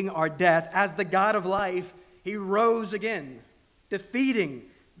in taking our death, as the God of life, he rose again, defeating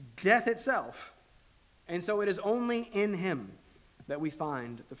death itself. And so it is only in him that we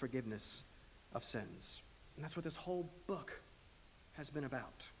find the forgiveness of sins. And that's what this whole book has been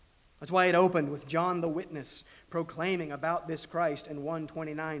about. That's why it opened with John the witness proclaiming about this Christ in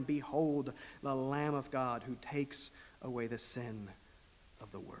 1:29, behold, the Lamb of God who takes away the sin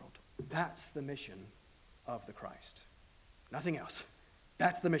of the world. That's the mission of the Christ. Nothing else.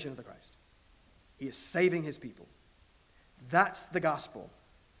 That's the mission of the Christ. He is saving his people. That's the gospel.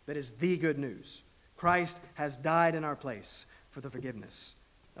 That is the good news. Christ has died in our place for the forgiveness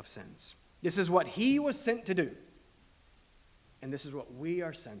of sins. This is what he was sent to do. And this is what we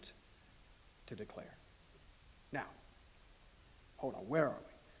are sent to declare. Now, hold on, where are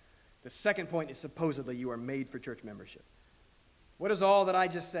we? The second point is supposedly you are made for church membership. What does all that I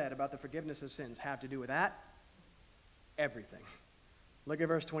just said about the forgiveness of sins have to do with that? Everything. Look at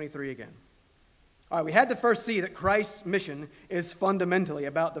verse 23 again. All right, we had to first see that Christ's mission is fundamentally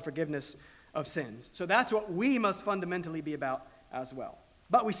about the forgiveness of sins. So that's what we must fundamentally be about as well.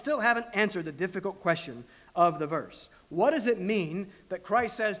 But we still haven't answered the difficult question of the verse. What does it mean that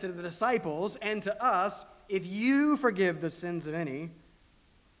Christ says to the disciples and to us, if you forgive the sins of any,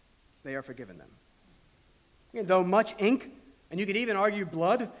 they are forgiven them? Though much ink, and you could even argue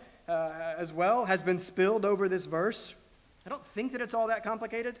blood as well, has been spilled over this verse, I don't think that it's all that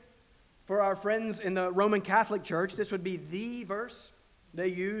complicated. For our friends in the Roman Catholic Church, this would be the verse they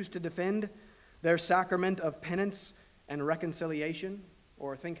use to defend their sacrament of penance and reconciliation,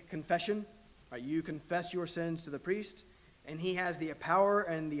 or think confession. Right, you confess your sins to the priest, and he has the power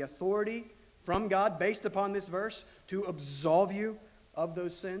and the authority from God based upon this verse to absolve you of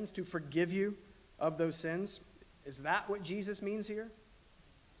those sins, to forgive you of those sins. Is that what Jesus means here?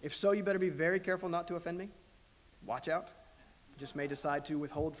 If so, you better be very careful not to offend me. Watch out. You just may decide to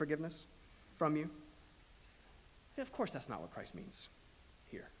withhold forgiveness from you. Of course, that's not what Christ means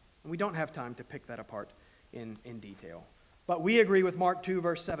here. And we don't have time to pick that apart in detail. But we agree with Mark 2,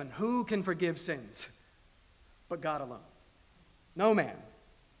 verse 7. Who can forgive sins but God alone? No man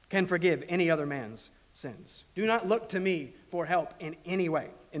can forgive any other man's sins. Do not look to me for help in any way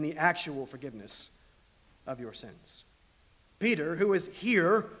in the actual forgiveness of your sins. Peter, who is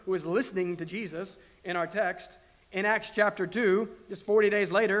here, who is listening to Jesus in our text, in Acts chapter 2, just 40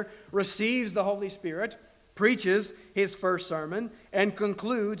 days later, receives the Holy Spirit, preaches his first sermon, and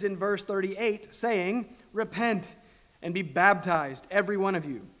concludes in verse 38 saying, repent and be baptized, every one of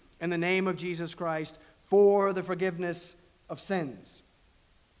you, in the name of Jesus Christ for the forgiveness of sins.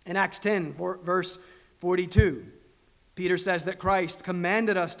 In Acts 10, verse 42, Peter says that Christ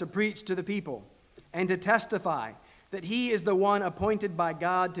commanded us to preach to the people and to testify that he is the one appointed by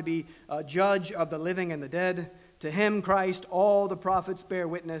God to be a judge of the living and the dead. To him, Christ, all the prophets bear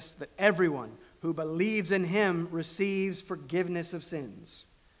witness that everyone who believes in him receives forgiveness of sins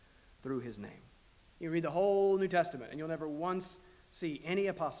through his name. You read the whole New Testament, and you'll never once see any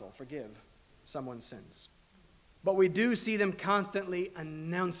apostle forgive someone's sins. But we do see them constantly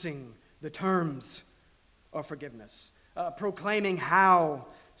announcing the terms of forgiveness, proclaiming how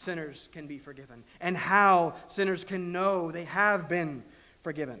sinners can be forgiven and how sinners can know they have been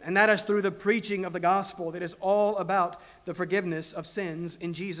forgiven. And that is through the preaching of the gospel that is all about the forgiveness of sins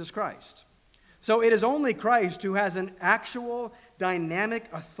in Jesus Christ. So it is only Christ who has an actual dynamic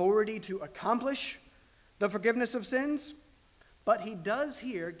authority to accomplish the forgiveness of sins, but he does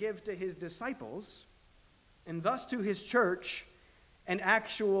here give to his disciples, and thus to his church, an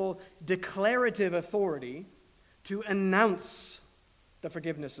actual declarative authority to announce the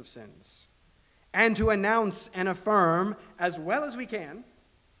forgiveness of sins, and to announce and affirm as well as we can,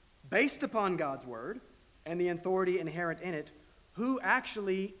 based upon God's word and the authority inherent in it, who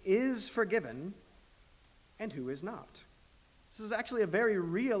actually is forgiven and who is not. This is actually a very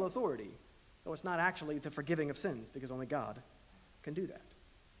real authority, though it's not actually the forgiving of sins, because only God can do that.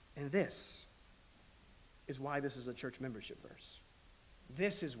 And this is why this is a church membership verse.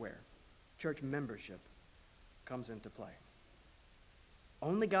 This is where church membership comes into play.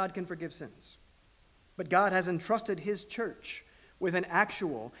 Only God can forgive sins. But God has entrusted his church with an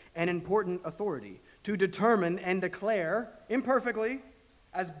actual and important authority to determine and declare, imperfectly,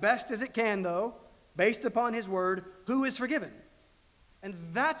 as best as it can though, based upon his word, who is forgiven. And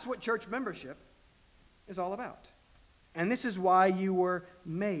that's what church membership is all about. And this is why you were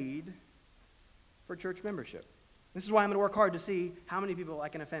made for church membership. This is why I'm going to work hard to see how many people I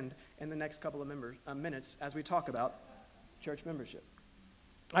can offend in the next couple of minutes as we talk about church membership.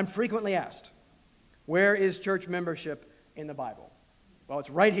 I'm frequently asked, where is church membership in the Bible? Well, it's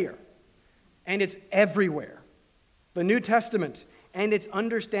right here, and it's everywhere. The New Testament and its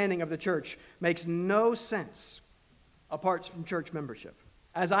understanding of the church makes no sense apart from church membership.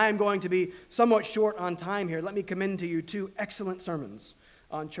 As I am going to be somewhat short on time here, let me commend to you two excellent sermons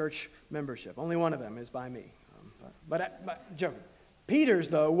on church membership. Only one of them is by me. But joking. Peter's,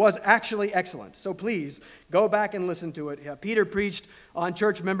 though, was actually excellent. So please, go back and listen to it. Peter preached on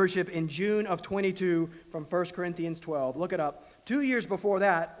church membership in June of 22 from 1 Corinthians 12. Look it up. 2 years before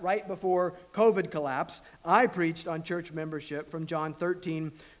that, right before COVID collapse, I preached on church membership from John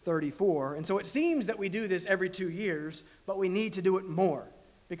 13:34. And so it seems that we do this every 2 years, but we need to do it more,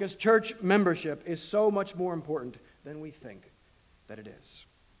 because church membership is so much more important than we think that it is.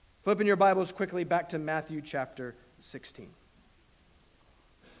 Flipping your Bibles quickly back to Matthew chapter 16.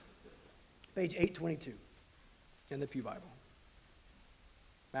 Page 822 in the Pew Bible.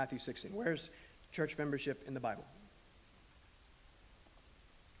 Matthew 16. Where's church membership in the Bible?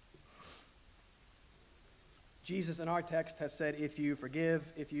 Jesus in our text has said, if you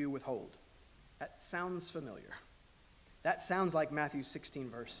forgive, if you withhold. That sounds familiar. That sounds like Matthew 16,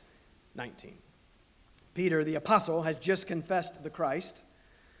 verse 19. Peter, the apostle, has just confessed the Christ.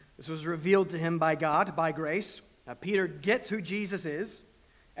 This was revealed to him by God, by grace. Peter gets who Jesus is.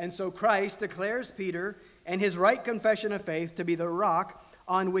 And so Christ declares Peter and his right confession of faith to be the rock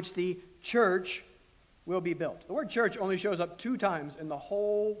on which the church will be built. The word church only shows up 2 times in the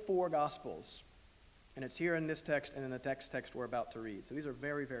whole 4 Gospels. And it's here in this text and in the text we're about to read. So these are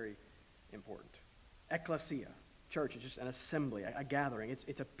very, very important. Ecclesia, church, is just an assembly, a gathering.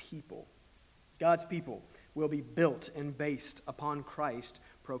 It's a people. God's people will be built and based upon Christ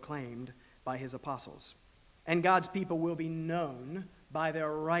proclaimed by his apostles. And God's people will be known by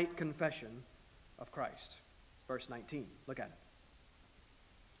their right confession of Christ. Verse 19, look at it.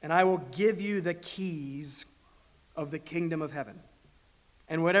 And I will give you the keys of the kingdom of heaven.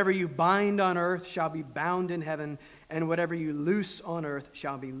 And whatever you bind on earth shall be bound in heaven, and whatever you loose on earth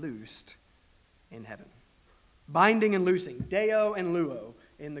shall be loosed in heaven. Binding and loosing, deo and luo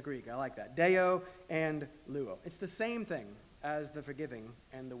in the Greek. I like that. Deo and luo. It's the same thing as the forgiving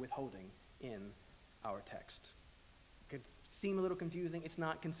and the withholding in our text. Could seem a little confusing. It's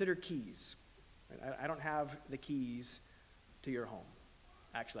not. Consider keys. I don't have the keys to your home.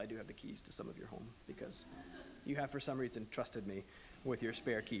 Actually, I do have the keys to some of your home, because you have for some reason trusted me with your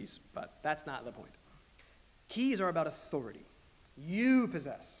spare keys, but that's not the point. Keys are about authority. You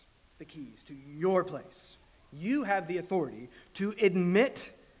possess the keys to your place. You have the authority to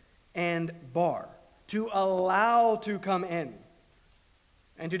admit and bar, to allow to come in,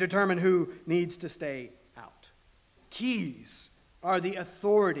 and to determine who needs to stay out. Keys are the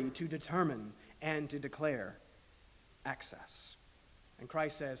authority to determine and to declare access. And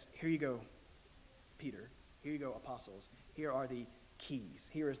Christ says, here you go, Peter. Here you go, apostles. Here are the keys.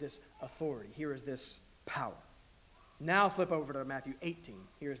 Here is this authority. Here is this power. Now flip over to Matthew 18.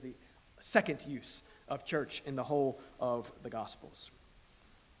 Here's the second use of church in the whole of the Gospels.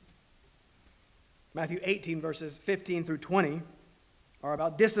 Matthew 18, verses 15 through 20 are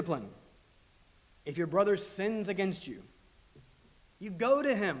about discipline. If your brother sins against you, you go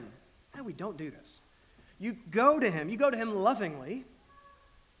to him. No, we don't do this. You go to him. You go to him lovingly.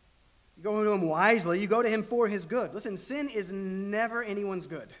 You go to him wisely. You go to him for his good. Listen, sin is never anyone's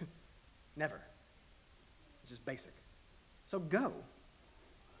good. Never. It's just basic. So go.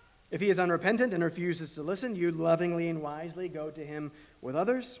 If he is unrepentant and refuses to listen, you lovingly and wisely go to him with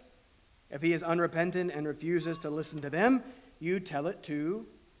others. If he is unrepentant and refuses to listen to them, you tell it to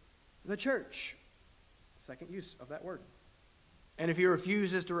the church. Second use of that word. And if he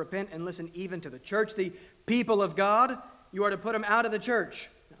refuses to repent and listen even to the church, the people of God, you are to put him out of the church.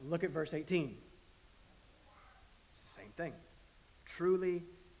 Now look at verse 18. It's the same thing. Truly,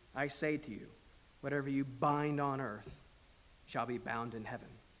 I say to you, whatever you bind on earth shall be bound in heaven,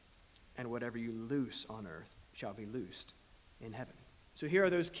 and whatever you loose on earth shall be loosed in heaven. So here are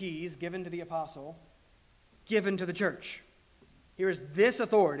those keys given to the apostle, given to the church. Here is this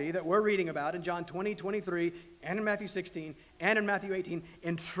authority that we're reading about in John 20, 23, and in Matthew 16, and in Matthew 18,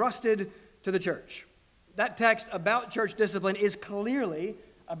 entrusted to the church. That text about church discipline is clearly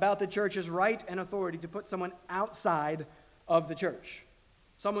about the church's right and authority to put someone outside of the church.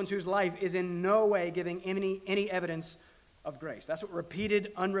 Someone whose life is in no way giving any evidence of grace. That's what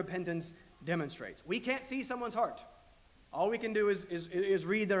repeated unrepentance demonstrates. We can't see someone's heart. All we can do is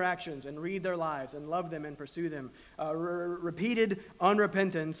read their actions and read their lives and love them and pursue them. Repeated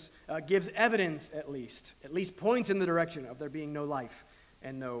unrepentance gives evidence, at least points in the direction of there being no life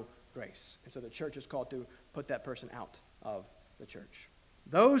and no grace. And so the church is called to put that person out of the church.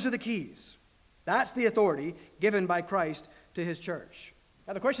 Those are the keys. That's the authority given by Christ to his church.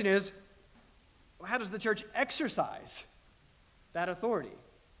 Now the question is, how does the church exercise that authority?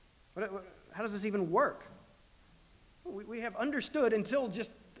 How does this even work? We have understood until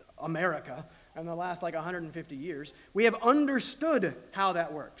just America in the last 150 years, we have understood how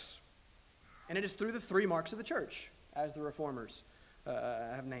that works. And it is through the three marks of the church, as the reformers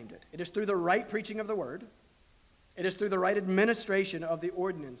have named it. It is through the right preaching of the word. It is through the right administration of the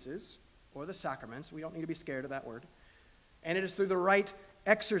ordinances, or the sacraments. We don't need to be scared of that word. And it is through the right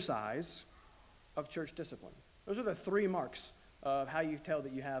exercise of church discipline. Those are the three marks of how you tell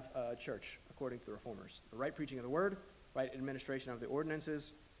that you have a church, according to the reformers. The right preaching of the word, right administration of the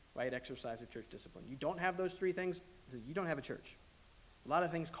ordinances, right exercise of church discipline. You don't have those three things, you don't have a church. A lot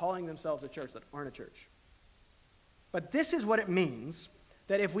of things calling themselves a church that aren't a church. But this is what it means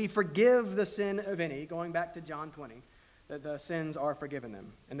that if we forgive the sin of any, going back to John 20, that the sins are forgiven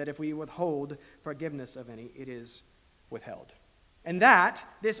them, and that if we withhold forgiveness of any, it is withheld. And that,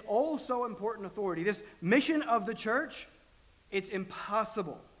 this also important authority, this mission of the church, it's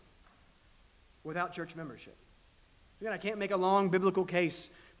impossible without church membership. Again, I can't make a long biblical case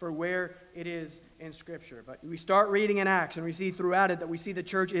for where it is in Scripture, but we start reading in Acts, and we see throughout it that we see the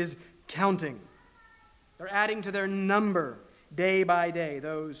church is counting. They're adding to their number day by day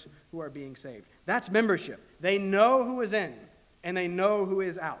those who are being saved. That's membership. They know who is in, and they know who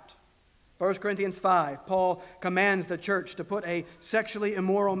is out. 1 Corinthians 5, Paul commands the church to put a sexually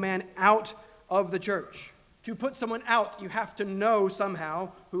immoral man out of the church. To put someone out, you have to know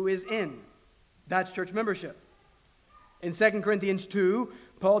somehow who is in. That's church membership. In 2 Corinthians 2,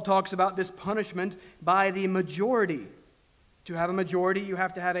 Paul talks about this punishment by the majority. To have a majority, you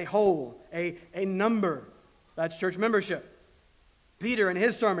have to have a whole, a number. That's church membership. Peter, in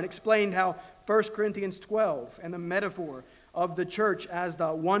his sermon, explained how 1 Corinthians 12 and the metaphor of the church as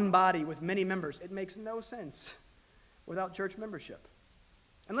the one body with many members, it makes no sense without church membership.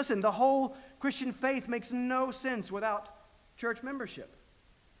 And listen, the whole Christian faith makes no sense without church membership.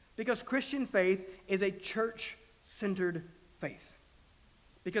 Because Christian faith is a church-centered faith.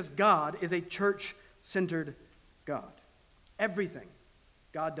 Because God is a church-centered God. Everything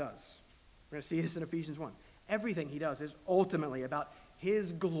God does, we're going to see this in Ephesians 1, everything he does is ultimately about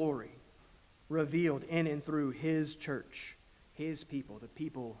his glory revealed in and through his church, his people, the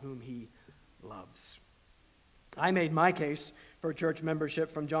people whom he loves. I made my case for church membership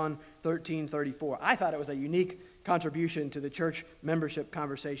from John 13:34. I thought it was a unique contribution to the church membership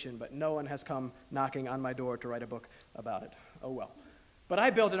conversation, but no one has come knocking on my door to write a book about it. Oh well. But I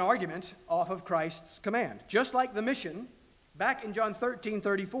built an argument off of Christ's command. Just like the mission, back in John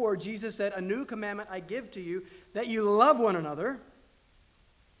 13:34, Jesus said, "A new commandment I give to you, that you love one another."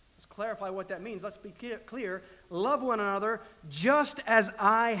 Let's clarify what that means. Let's be clear. Love one another just as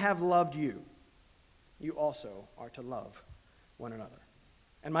I have loved you. You also are to love one another.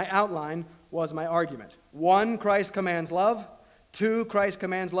 And my outline was my argument. 1, Christ commands love. 2, Christ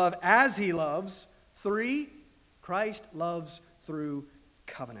commands love as he loves. 3, Christ loves through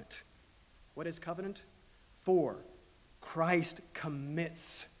covenant. What is covenant? 4, Christ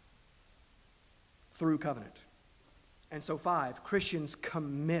commits through covenant. And so 5, Christians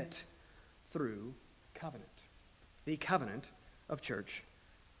commit through covenant. The covenant of church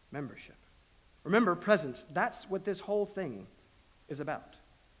membership. Remember, presence, that's what this whole thing is about.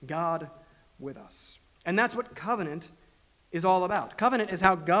 God with us. And that's what covenant is all about. Covenant is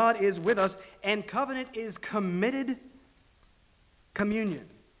how God is with us, and covenant is committed communion.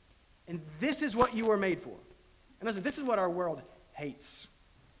 And this is what you were made for. And listen, this is what our world hates.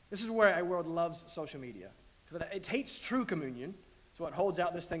 This is where our world loves social media. Because it hates true communion, so it holds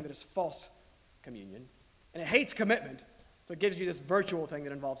out this thing that is false communion. And it hates commitment, so it gives you this virtual thing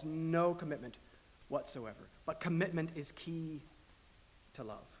that involves no commitment whatsoever. But commitment is key to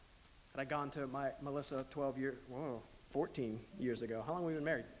love. Had I gone to Melissa 14 years ago, how long have we been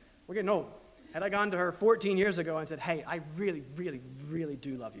married? We're getting old. Had I gone to her 14 years ago and said, hey, I really, really, really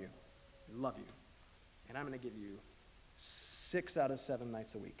do love you. I love you. And I'm going to give you 6 out of 7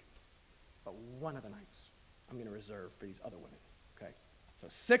 nights a week. But one of the nights I'm going to reserve for these other women. Okay? So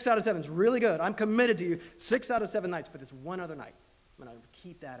 6 out of 7 is really good. I'm committed to you 6 out of 7 nights, but this one other night, I'm going to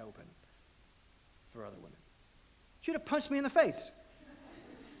keep that open for other women. She would have punched me in the face.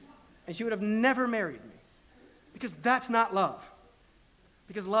 And she would have never married me. Because that's not love.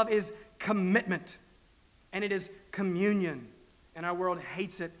 Because love is commitment. And it is communion. And our world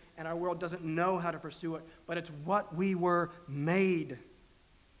hates it. And our world doesn't know how to pursue it. But it's what we were made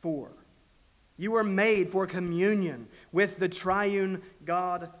for. You were made for communion with the triune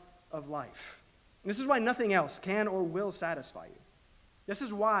God of life. This is why nothing else can or will satisfy you. This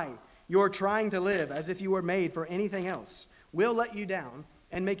is why you're trying to live as if you were made for anything else will let you down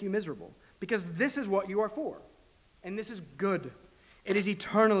and make you miserable. Because this is what you are for. And this is good. It is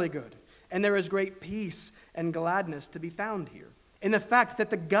eternally good. And there is great peace and gladness to be found here in the fact that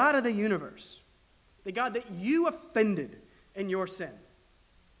the God of the universe, the God that you offended in your sin,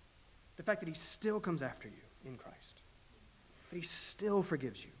 the fact that he still comes after you in Christ, that he still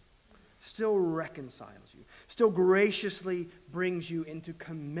forgives you, still reconciles you, still graciously brings you into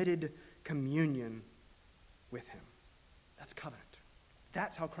committed communion with him. That's covenant.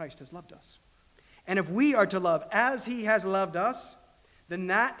 That's how Christ has loved us. And if we are to love as he has loved us, then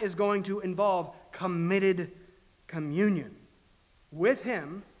that is going to involve committed communion with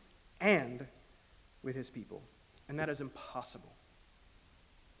him and with his people. And that is impossible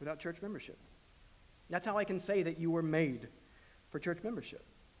without church membership. That's how I can say that you were made for church membership.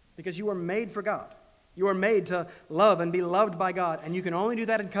 Because you were made for God. You are made to love and be loved by God, and you can only do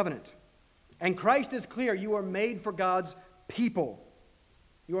that in covenant. And Christ is clear, you are made for God's people.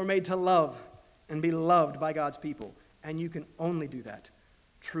 You are made to love and be loved by God's people, and you can only do that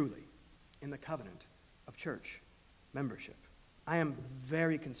truly in the covenant of church membership. I am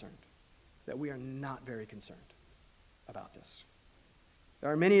very concerned that we are not very concerned about this.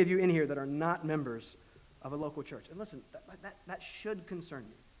 There are many of you in here that are not members of a local church. And listen, that should concern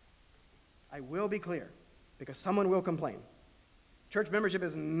you. I will be clear, because someone will complain. Church membership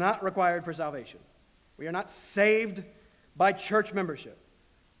is not required for salvation. We are not saved by church membership.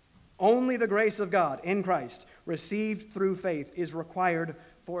 Only the grace of God in Christ, received through faith, is required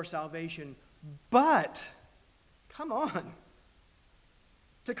for salvation. But, come on,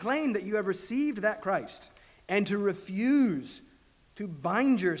 to claim that you have received that Christ and to refuse to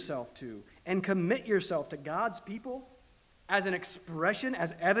bind yourself to and commit yourself to God's people as an expression,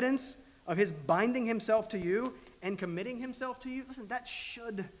 as evidence of his binding himself to you and committing himself to you, listen, that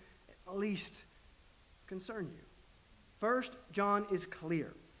should at least concern you. First, John is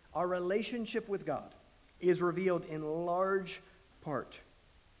clear. Our relationship with God is revealed in large part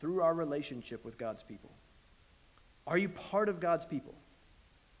through our relationship with God's people. Are you part of God's people?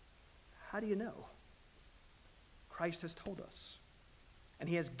 How do you know? Christ has told us. And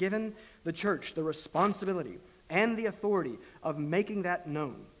he has given the church the responsibility and the authority of making that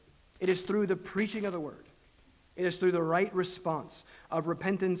known. It is through the preaching of the word. It is through the right response of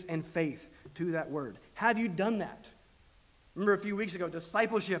repentance and faith to that word. Have you done that? Remember a few weeks ago,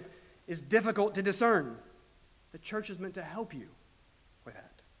 discipleship is difficult to discern. The church is meant to help you with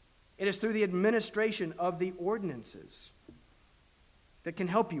that. It is through the administration of the ordinances that can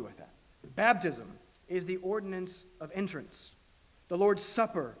help you with that. Baptism is the ordinance of entrance. The Lord's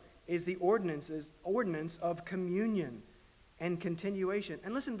Supper is the ordinance of communion and continuation.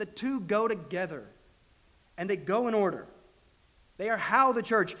 And listen, the two go together, and they go in order. They are how the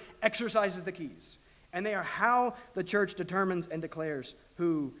church exercises the keys, and they are how the church determines and declares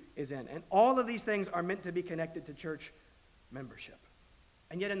who is in. And all of these things are meant to be connected to church membership.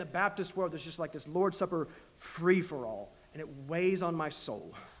 And yet in the Baptist world, there's just like this Lord's Supper free-for-all, and it weighs on my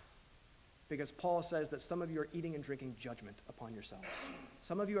soul. Because Paul says that some of you are eating and drinking judgment upon yourselves.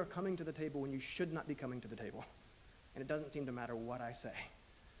 Some of you are coming to the table when you should not be coming to the table. And it doesn't seem to matter what I say.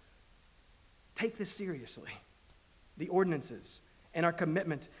 Take this seriously. The ordinances and our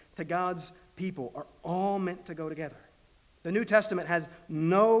commitment to God's people are all meant to go together. The New Testament has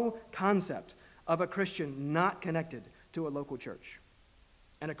no concept of a Christian not connected to a local church.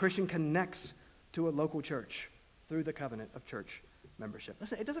 And a Christian connects to a local church through the covenant of church membership.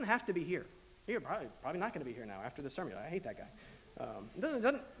 Listen, it doesn't have to be here. You're probably not going to be here now after the sermon. I hate that guy.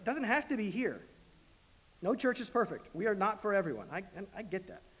 It doesn't have to be here. No church is perfect. We are not for everyone. I get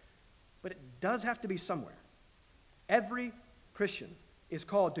that. But it does have to be somewhere. Every Christian is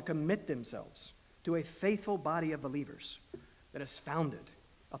called to commit themselves to a faithful body of believers that is founded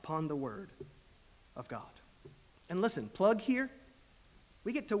upon the Word of God. And listen, plug here,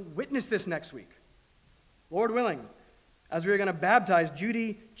 we get to witness this next week. Lord willing, as we are going to baptize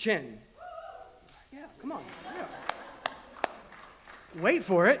Judy Chin. Yeah, come on. Yeah. Wait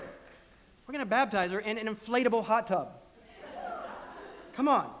for it. We're going to baptize her in an inflatable hot tub. Come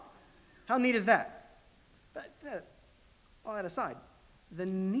on. How neat is that? But, all that aside, the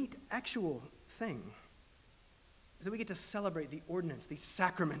neat actual thing is that we get to celebrate the ordinance, the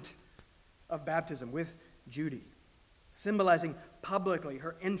sacrament of baptism with Judy, symbolizing publicly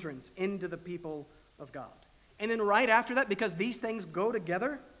her entrance into the people of God. And then right after that, because these things go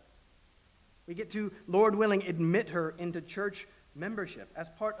together, we get to, Lord willing, admit her into church membership as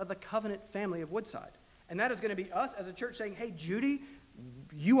part of the covenant family of Woodside. And that is going to be us as a church saying, hey, Judy,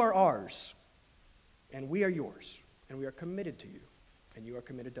 you are ours, and we are yours, and we are committed to you, and you are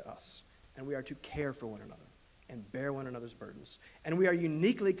committed to us, and we are to care for one another and bear one another's burdens. And we are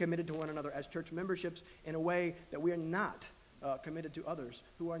uniquely committed to one another as church memberships in a way that we are not committed to others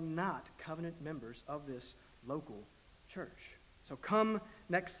who are not covenant members of this local church. So come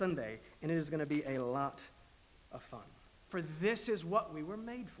next Sunday, and it is going to be a lot of fun. For this is what we were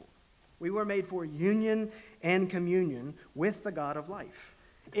made for. We were made for union and communion with the God of life,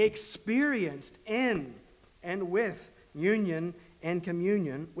 experienced in and with union and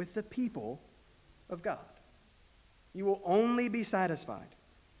communion with the people of God. You will only be satisfied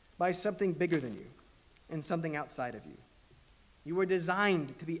by something bigger than you and something outside of you. You were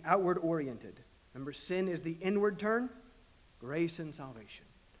designed to be outward oriented. Remember, sin is the inward turn. Grace and salvation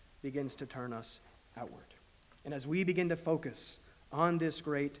begins to turn us outward. And as we begin to focus on this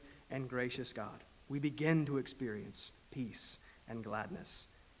great and gracious God, we begin to experience peace and gladness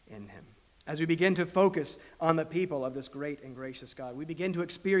in Him. As we begin to focus on the people of this great and gracious God, we begin to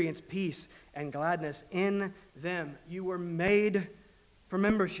experience peace and gladness in them. You were made for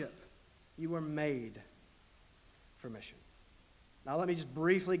membership. You were made for mission. Now let me just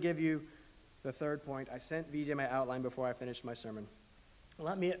briefly give you the third point. I sent VJ my outline before I finished my sermon.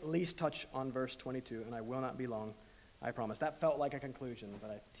 Let me at least touch on verse 22, and I will not be long, I promise. That felt like a conclusion,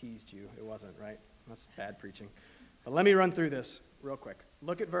 but I teased you. It wasn't, right? That's bad preaching. But let me run through this real quick.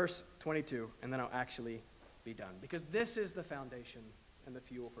 Look at verse 22, and then I'll actually be done. Because this is the foundation and the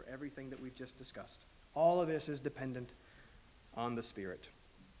fuel for everything that we've just discussed. All of this is dependent on the Spirit.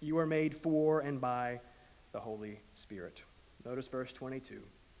 You are made for and by the Holy Spirit. Notice verse 22.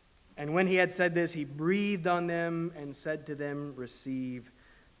 And when he had said this, he breathed on them and said to them, receive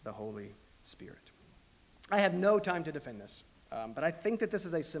the Holy Spirit. I have no time to defend this, but I think that this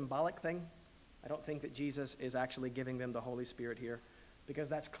is a symbolic thing. I don't think that Jesus is actually giving them the Holy Spirit here, because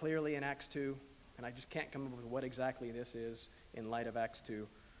that's clearly in Acts 2, and I just can't come up with what exactly this is in light of Acts 2.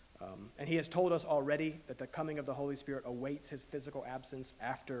 And he has told us already that the coming of the Holy Spirit awaits his physical absence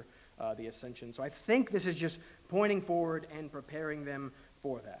after the ascension. So I think this is just pointing forward and preparing them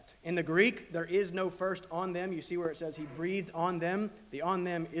for that. In the Greek, there is no first on them. You see where it says he breathed on them. The on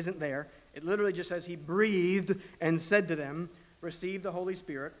them isn't there. It literally just says he breathed and said to them, receive the Holy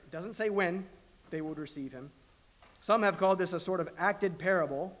Spirit. It doesn't say when they would receive him. Some have called this a sort of acted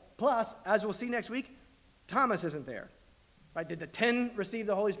parable. Plus, as we'll see next week, Thomas isn't there. Right? Did the 10 receive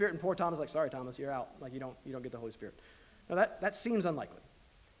the Holy Spirit and poor Thomas like, sorry Thomas, you're out. Like you don't get the Holy Spirit. Now that seems unlikely.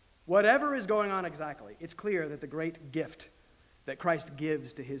 Whatever is going on exactly, it's clear that the great gift that Christ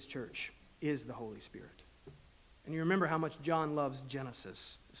gives to his church is the Holy Spirit. And you remember how much John loves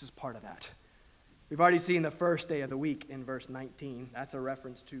Genesis. This is part of that. We've already seen the first day of the week in verse 19. That's a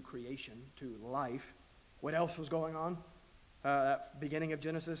reference to creation, to life. What else was going on? At the beginning of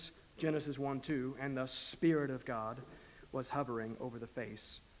Genesis 1:2, and the Spirit of God was hovering over the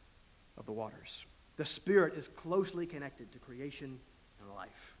face of the waters. The Spirit is closely connected to creation and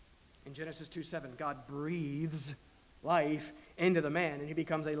life. In Genesis 2:7, God breathes life into the man, and he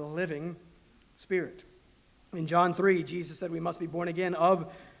becomes a living spirit. In John 3, Jesus said we must be born again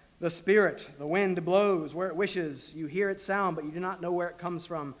of the Spirit. The wind blows where it wishes. You hear its sound, but you do not know where it comes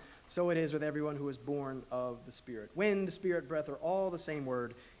from. So it is with everyone who is born of the Spirit. Wind, spirit, breath are all the same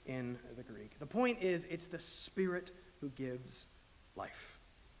word in the Greek. The point is, it's the Spirit who gives life.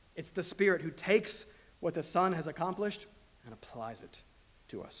 It's the Spirit who takes what the Son has accomplished and applies it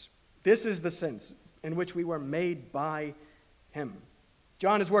to us. This is the sense in which we were made by Him.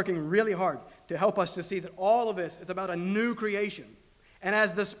 John is working really hard to help us to see that all of this is about a new creation. And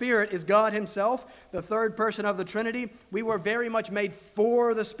as the Spirit is God Himself, the third person of the Trinity, we were very much made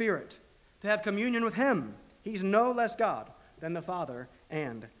for the Spirit, to have communion with Him. He's no less God than the Father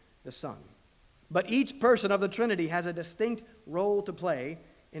and the Son. But each person of the Trinity has a distinct role to play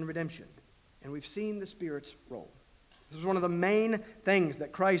in redemption. And we've seen the Spirit's role. This is one of the main things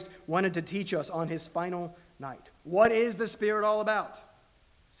that Christ wanted to teach us on His final night. What is the Spirit all about?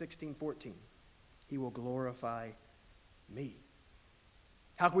 16:14. He will glorify me.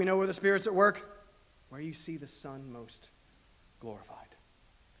 How can we know where the Spirit's at work? Where you see the Son most glorified.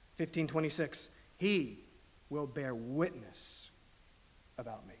 15:26. He will bear witness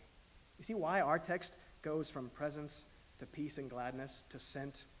about me. You see why our text goes from presence to peace and gladness to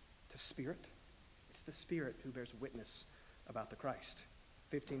sent to Spirit? It's the Spirit who bears witness about the Christ.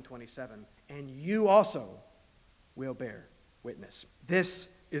 15:27. And you also will bear witness. This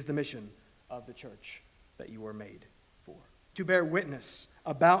is the mission of the church that you were made for. To bear witness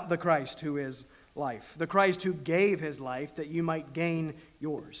about the Christ who is life. The Christ who gave His life that you might gain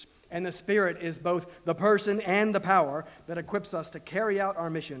yours. And the Spirit is both the person and the power that equips us to carry out our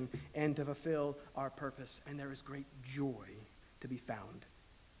mission and to fulfill our purpose. And there is great joy to be found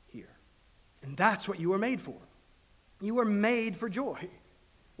here. And that's what you were made for. You were made for joy.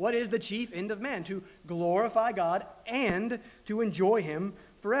 What is the chief end of man? To glorify God and to enjoy Him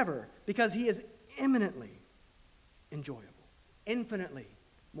forever, because He is eminently enjoyable, infinitely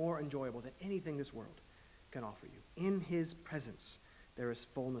more enjoyable than anything this world can offer you. In His presence, there is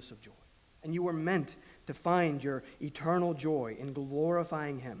fullness of joy. And you were meant to find your eternal joy in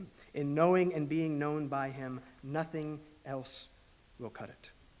glorifying Him, in knowing and being known by Him. Nothing else will cut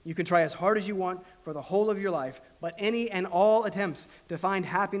it. You can try as hard as you want for the whole of your life, but any and all attempts to find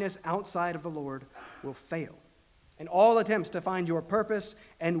happiness outside of the Lord will fail. And all attempts to find your purpose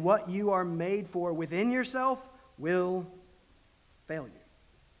and what you are made for within yourself will fail you.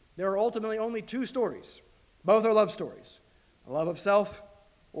 There are ultimately only two stories. Both are love stories. A love of self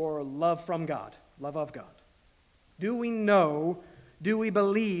or love from God, love of God. Do we know, do we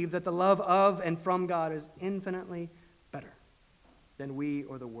believe that the love of and from God is infinitely better than we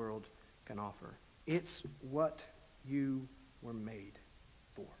or the world can offer? It's what you were made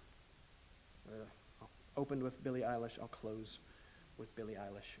for. I opened with Billie Eilish. I'll close with Billie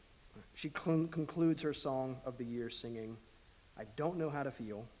Eilish. She concludes her song of the year singing, I don't know how to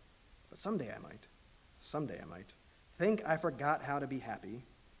feel, but someday I might. Someday I might. Think I forgot how to be happy,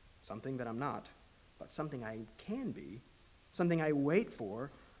 something that I'm not, but something I can be, something I wait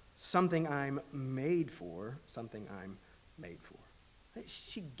for, something I'm made for, something I'm made for.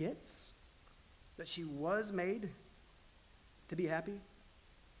 She gets that she was made to be happy.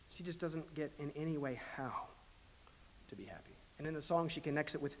 She just doesn't get in any way how to be happy. And in the song, she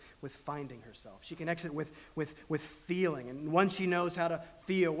connects it with finding herself. She connects it with feeling. And once she knows how to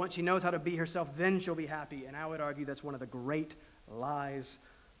feel, once she knows how to be herself, then she'll be happy. And I would argue that's one of the great lies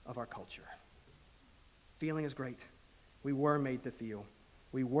of our culture. Feeling is great. We were made to feel.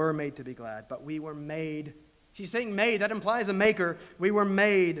 We were made to be glad. But we were made. She's saying made. That implies a maker. We were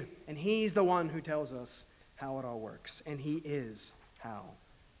made. And He's the one who tells us how it all works. And He is how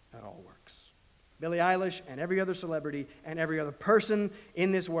it all works. Billie Eilish and every other celebrity and every other person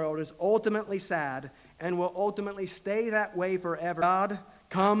in this world is ultimately sad and will ultimately stay that way forever. God,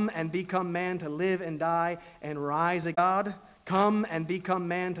 come and become man to live and die and rise again. God, come and become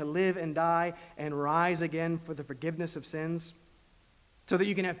man to live and die and rise again for the forgiveness of sins so that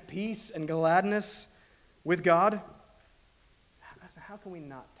you can have peace and gladness with God. How can we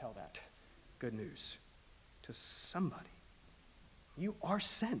not tell that good news to somebody? You are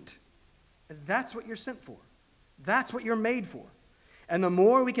sent. That's what you're sent for. That's what you're made for. And the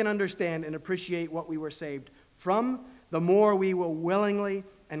more we can understand and appreciate what we were saved from, the more we will willingly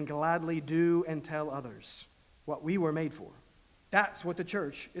and gladly do and tell others what we were made for. That's what the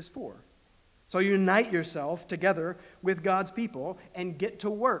church is for. So unite yourself together with God's people and get to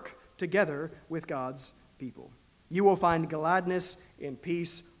work together with God's people. You will find gladness and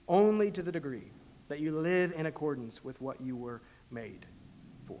peace only to the degree that you live in accordance with what you were made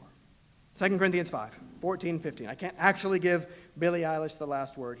for. 2 Corinthians 5, 14, 15. I can't actually give Billie Eilish the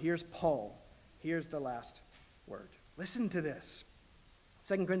last word. Here's Paul. Here's the last word. Listen to this.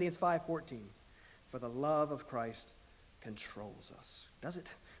 2 Corinthians 5, 14. For the love of Christ controls us. Does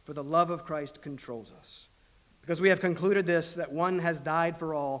it? For the love of Christ controls us. Because we have concluded this, that one has died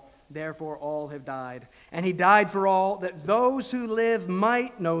for all, therefore all have died. And he died for all, that those who live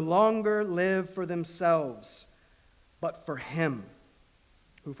might no longer live for themselves, but for him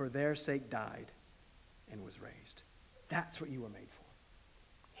who for their sake died and was raised. That's what you were made for.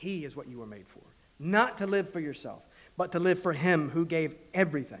 He is what you were made for. Not to live for yourself, but to live for him who gave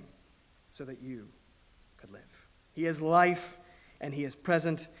everything so that you could live. He is life, and he is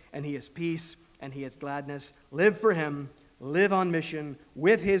present, and he is peace, and he is gladness. Live for him, live on mission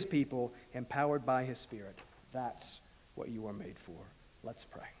with his people, empowered by his Spirit. That's what you are made for. Let's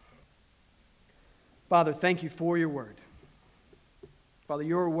pray. Father, thank you for your word. Father,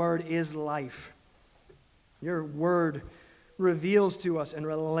 your word is life. Your word reveals to us and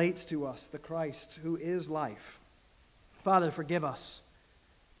relates to us the Christ who is life. Father, forgive us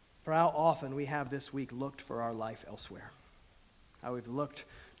for how often we have this week looked for our life elsewhere, how we've looked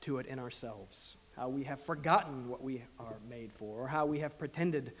to it in ourselves, how we have forgotten what we are made for, or how we have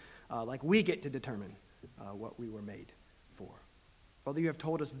pretended like we get to determine what we were made for. Father, you have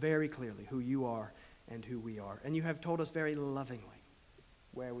told us very clearly who you are and who we are, and you have told us very lovingly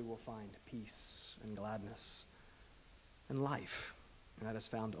where we will find peace and gladness and life, and that is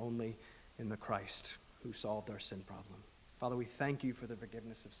found only in the Christ who solved our sin problem. Father, we thank you for the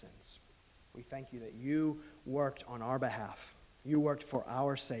forgiveness of sins. We thank you that you worked on our behalf. You worked for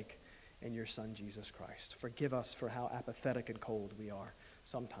our sake in your Son, Jesus Christ. Forgive us for how apathetic and cold we are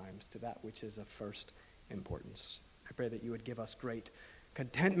sometimes to that which is of first importance. I pray that you would give us great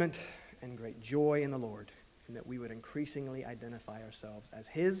contentment and great joy in the Lord, and that we would increasingly identify ourselves as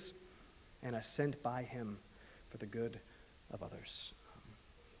his and as sent by him for the good of others.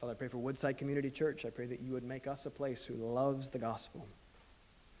 Father, I pray for Woodside Community Church. I pray that you would make us a place who loves the gospel.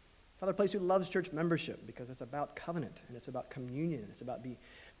 Father, a place who loves church membership, because it's about covenant, and it's about communion, and it's about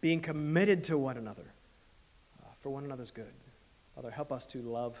being committed to one another for one another's good. Father, help us to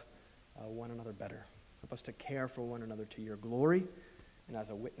love one another better. Help us to care for one another to your glory and as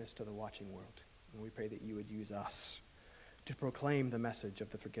a witness to the watching world. And we pray that you would use us to proclaim the message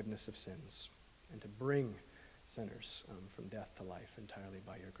of the forgiveness of sins and to bring sinners from death to life entirely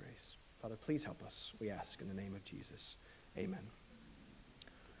by your grace. Father, please help us, we ask, in the name of Jesus. Amen.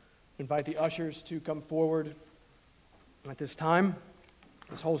 Invite the ushers to come forward at this time.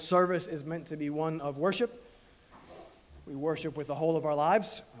 This whole service is meant to be one of worship. We worship with the whole of our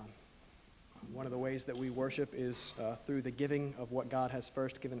lives. One of the ways that we worship is through the giving of what God has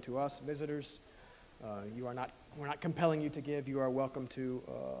first given to us. Visitors, we're not compelling you to give. You are welcome to,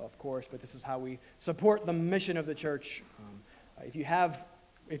 of course, but this is how we support the mission of the church. If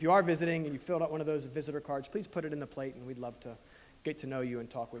you are visiting and you filled out one of those visitor cards, please put it in the plate, and we'd love to get to know you and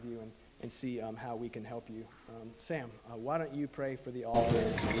talk with you and see how we can help you. Sam, why don't you pray for the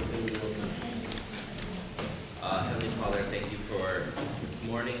offering? Heavenly Father, thank you for this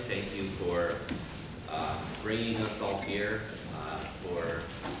morning. Thank you for bringing us all here, for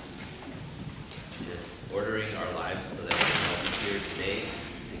just ordering our lives so that we can all be here today,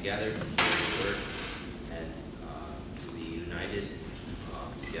 together to hear your word, and to be united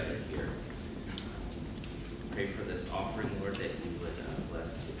together here. Pray for this offering, Lord, that you would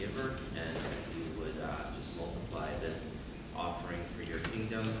bless the giver, and that you would just multiply this offering for your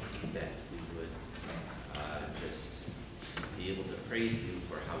kingdom, that we would just be able to praise you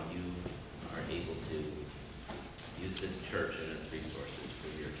for how you are able to use this church and its resources for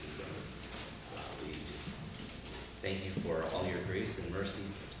your kingdom. We just thank you for all your grace and mercy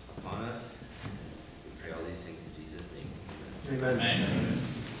upon us. We pray all these things in Jesus' name. Amen. Amen.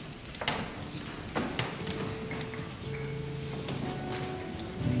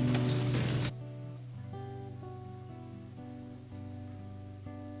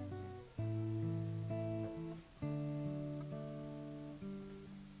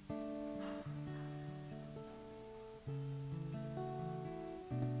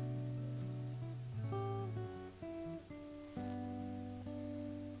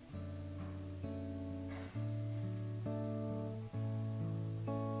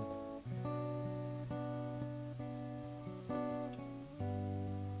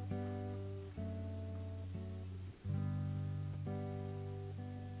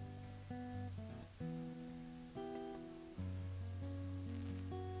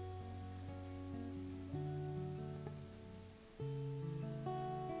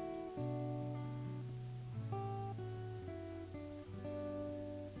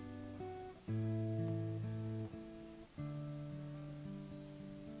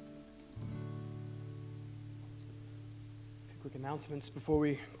 Quick announcements before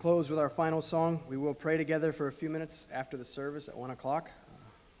we close with our final song. We will pray together for a few minutes after the service at 1 o'clock.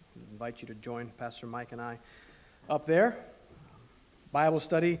 I invite you to join Pastor Mike and I up there. Bible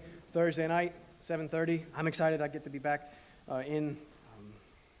study Thursday night, 7:30. I'm excited I get to be back in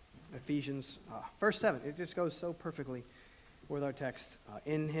Ephesians. Verse 7, it just goes so perfectly with our text.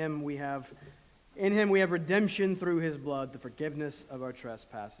 In him we have redemption through his blood, the forgiveness of our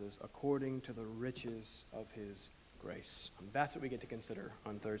trespasses, according to the riches of his grace. That's what we get to consider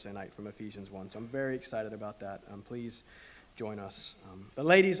on Thursday night from Ephesians 1. So I'm very excited about that. Please join us. The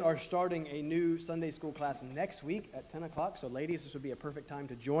ladies are starting a new Sunday school class next week at 10 o'clock. So ladies, this would be a perfect time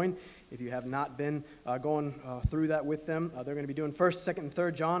to join if you have not been going through that with them. They're going to be doing 1st, 2nd, and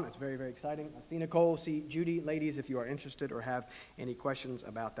 3rd John. It's very, very exciting. See Nicole, see Judy. Ladies, if you are interested or have any questions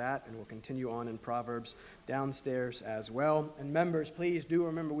about that. And we'll continue on in Proverbs downstairs as well. And members, please do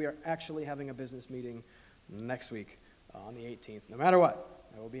remember we are actually having a business meeting next week on the 18th. No matter what,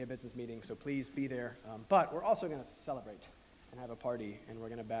 there will be a business meeting, so please be there. But we're also going to celebrate and have a party, and we're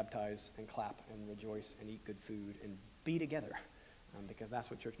going to baptize and clap and rejoice and eat good food and be together, because that's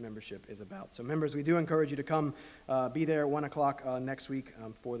what church membership is about. So members, we do encourage you to come be there at 1 o'clock next week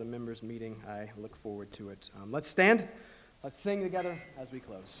for the members meeting. I look forward to it. Let's stand. Let's sing together as we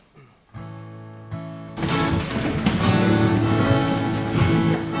close.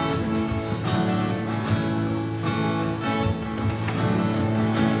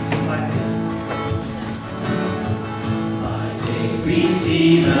 We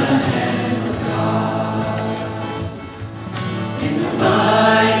see the hand of God in the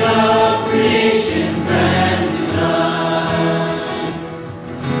light of creation's grand design,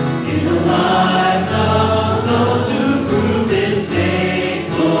 in the lives of those who prove His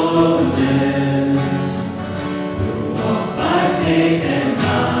faithfulness.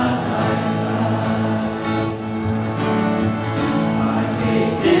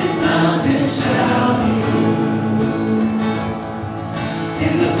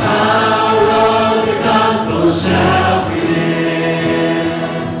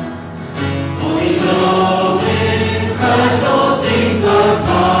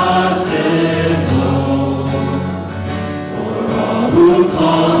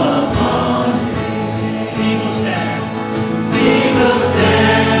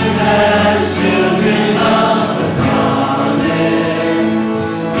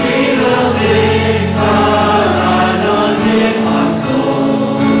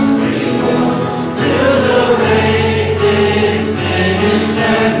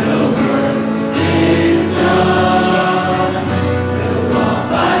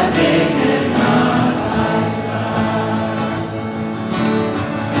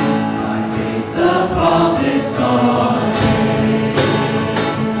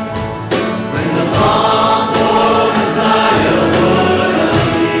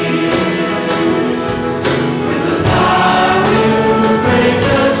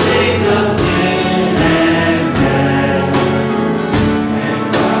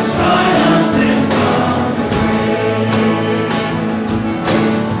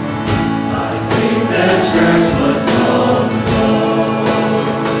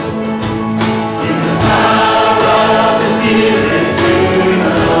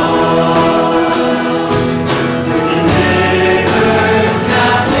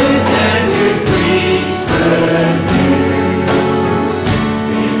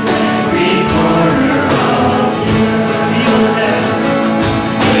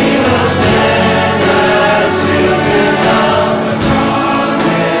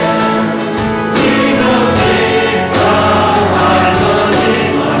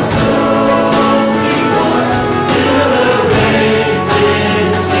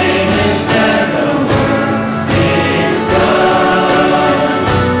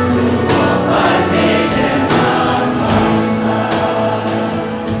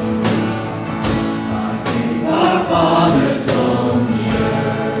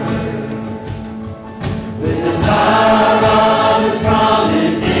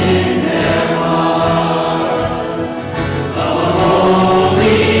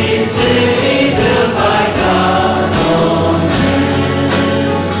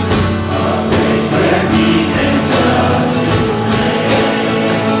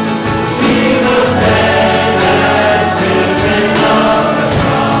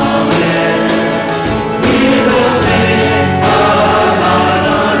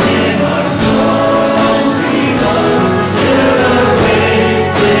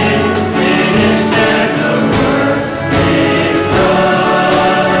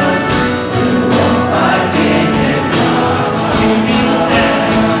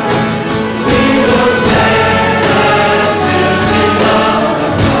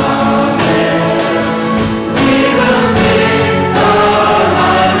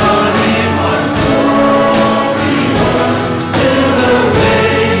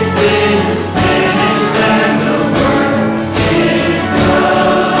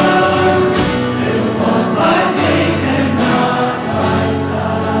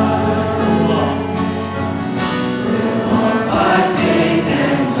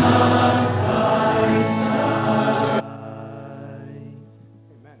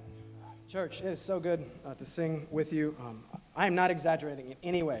 church, it is so good to sing with you. I am not exaggerating in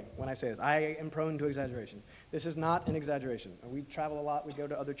any way when I say this. I am prone to exaggeration. This is not an exaggeration. We travel a lot. We go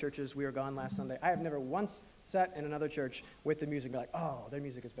to other churches. We were gone last Sunday. I have never once sat in another church with the music and be like, oh, their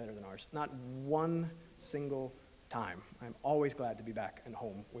music is better than ours. Not one single time. I'm always glad to be back and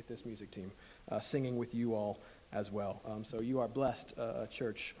home with this music team, singing with you all as well. So you are blessed,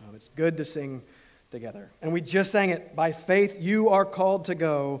 church. It's good to sing together. And we just sang it. By faith, you are called to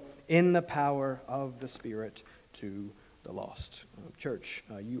go in the power of the Spirit to the lost. Church,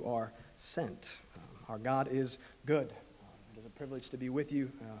 you are sent. Our God is good. It is a privilege to be with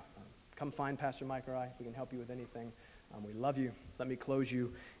you. Come find Pastor Mike or I if we can help you with anything. We love you. Let me close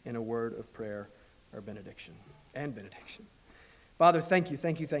you in a word of prayer or benediction. Father, thank you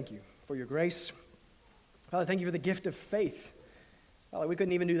for your grace. Father, thank you for the gift of faith. Father, we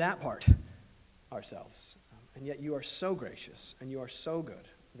couldn't even do that part ourselves. And yet you are so gracious and you are so good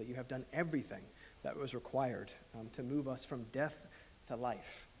that you have done everything that was required to move us from death to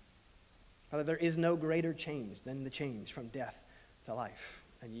life. Father, there is no greater change than the change from death to life.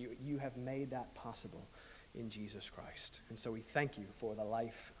 And you have made that possible in Jesus Christ. And so we thank you for the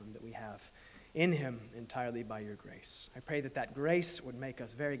life that we have in him entirely by your grace. I pray that that grace would make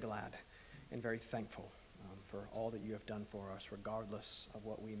us very glad and very thankful for all that you have done for us, regardless of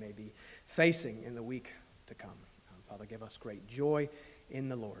what we may be facing in the week to come. Father, give us great joy in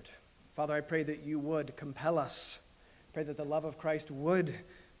the Lord. Father, I pray that you would compel us. Pray that the love of Christ would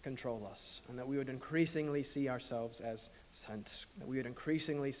control us, and that we would increasingly see ourselves as sent, that we would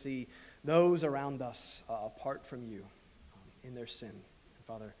increasingly see those around us apart from you in their sin. And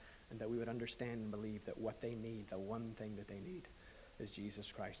Father, and that we would understand and believe that what they need, the one thing that they need, is Jesus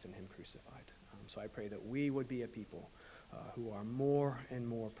Christ and him crucified. So I pray that we would be a people who are more and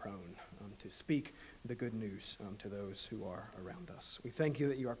more prone to speak the good news to those who are around us. We thank you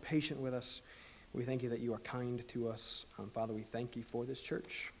that you are patient with us. We thank you that you are kind to us. Father, we thank you for this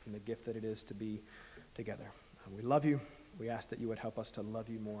church and the gift that it is to be together. We love you. We ask that you would help us to love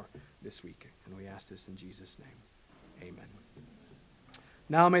you more this week. And we ask this in Jesus' name. Amen.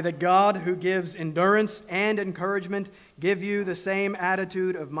 Now may the God who gives endurance and encouragement give you the same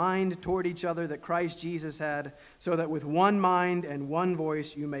attitude of mind toward each other that Christ Jesus had, so that with one mind and one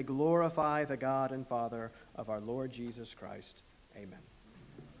voice you may glorify the God and Father of our Lord Jesus Christ. Amen.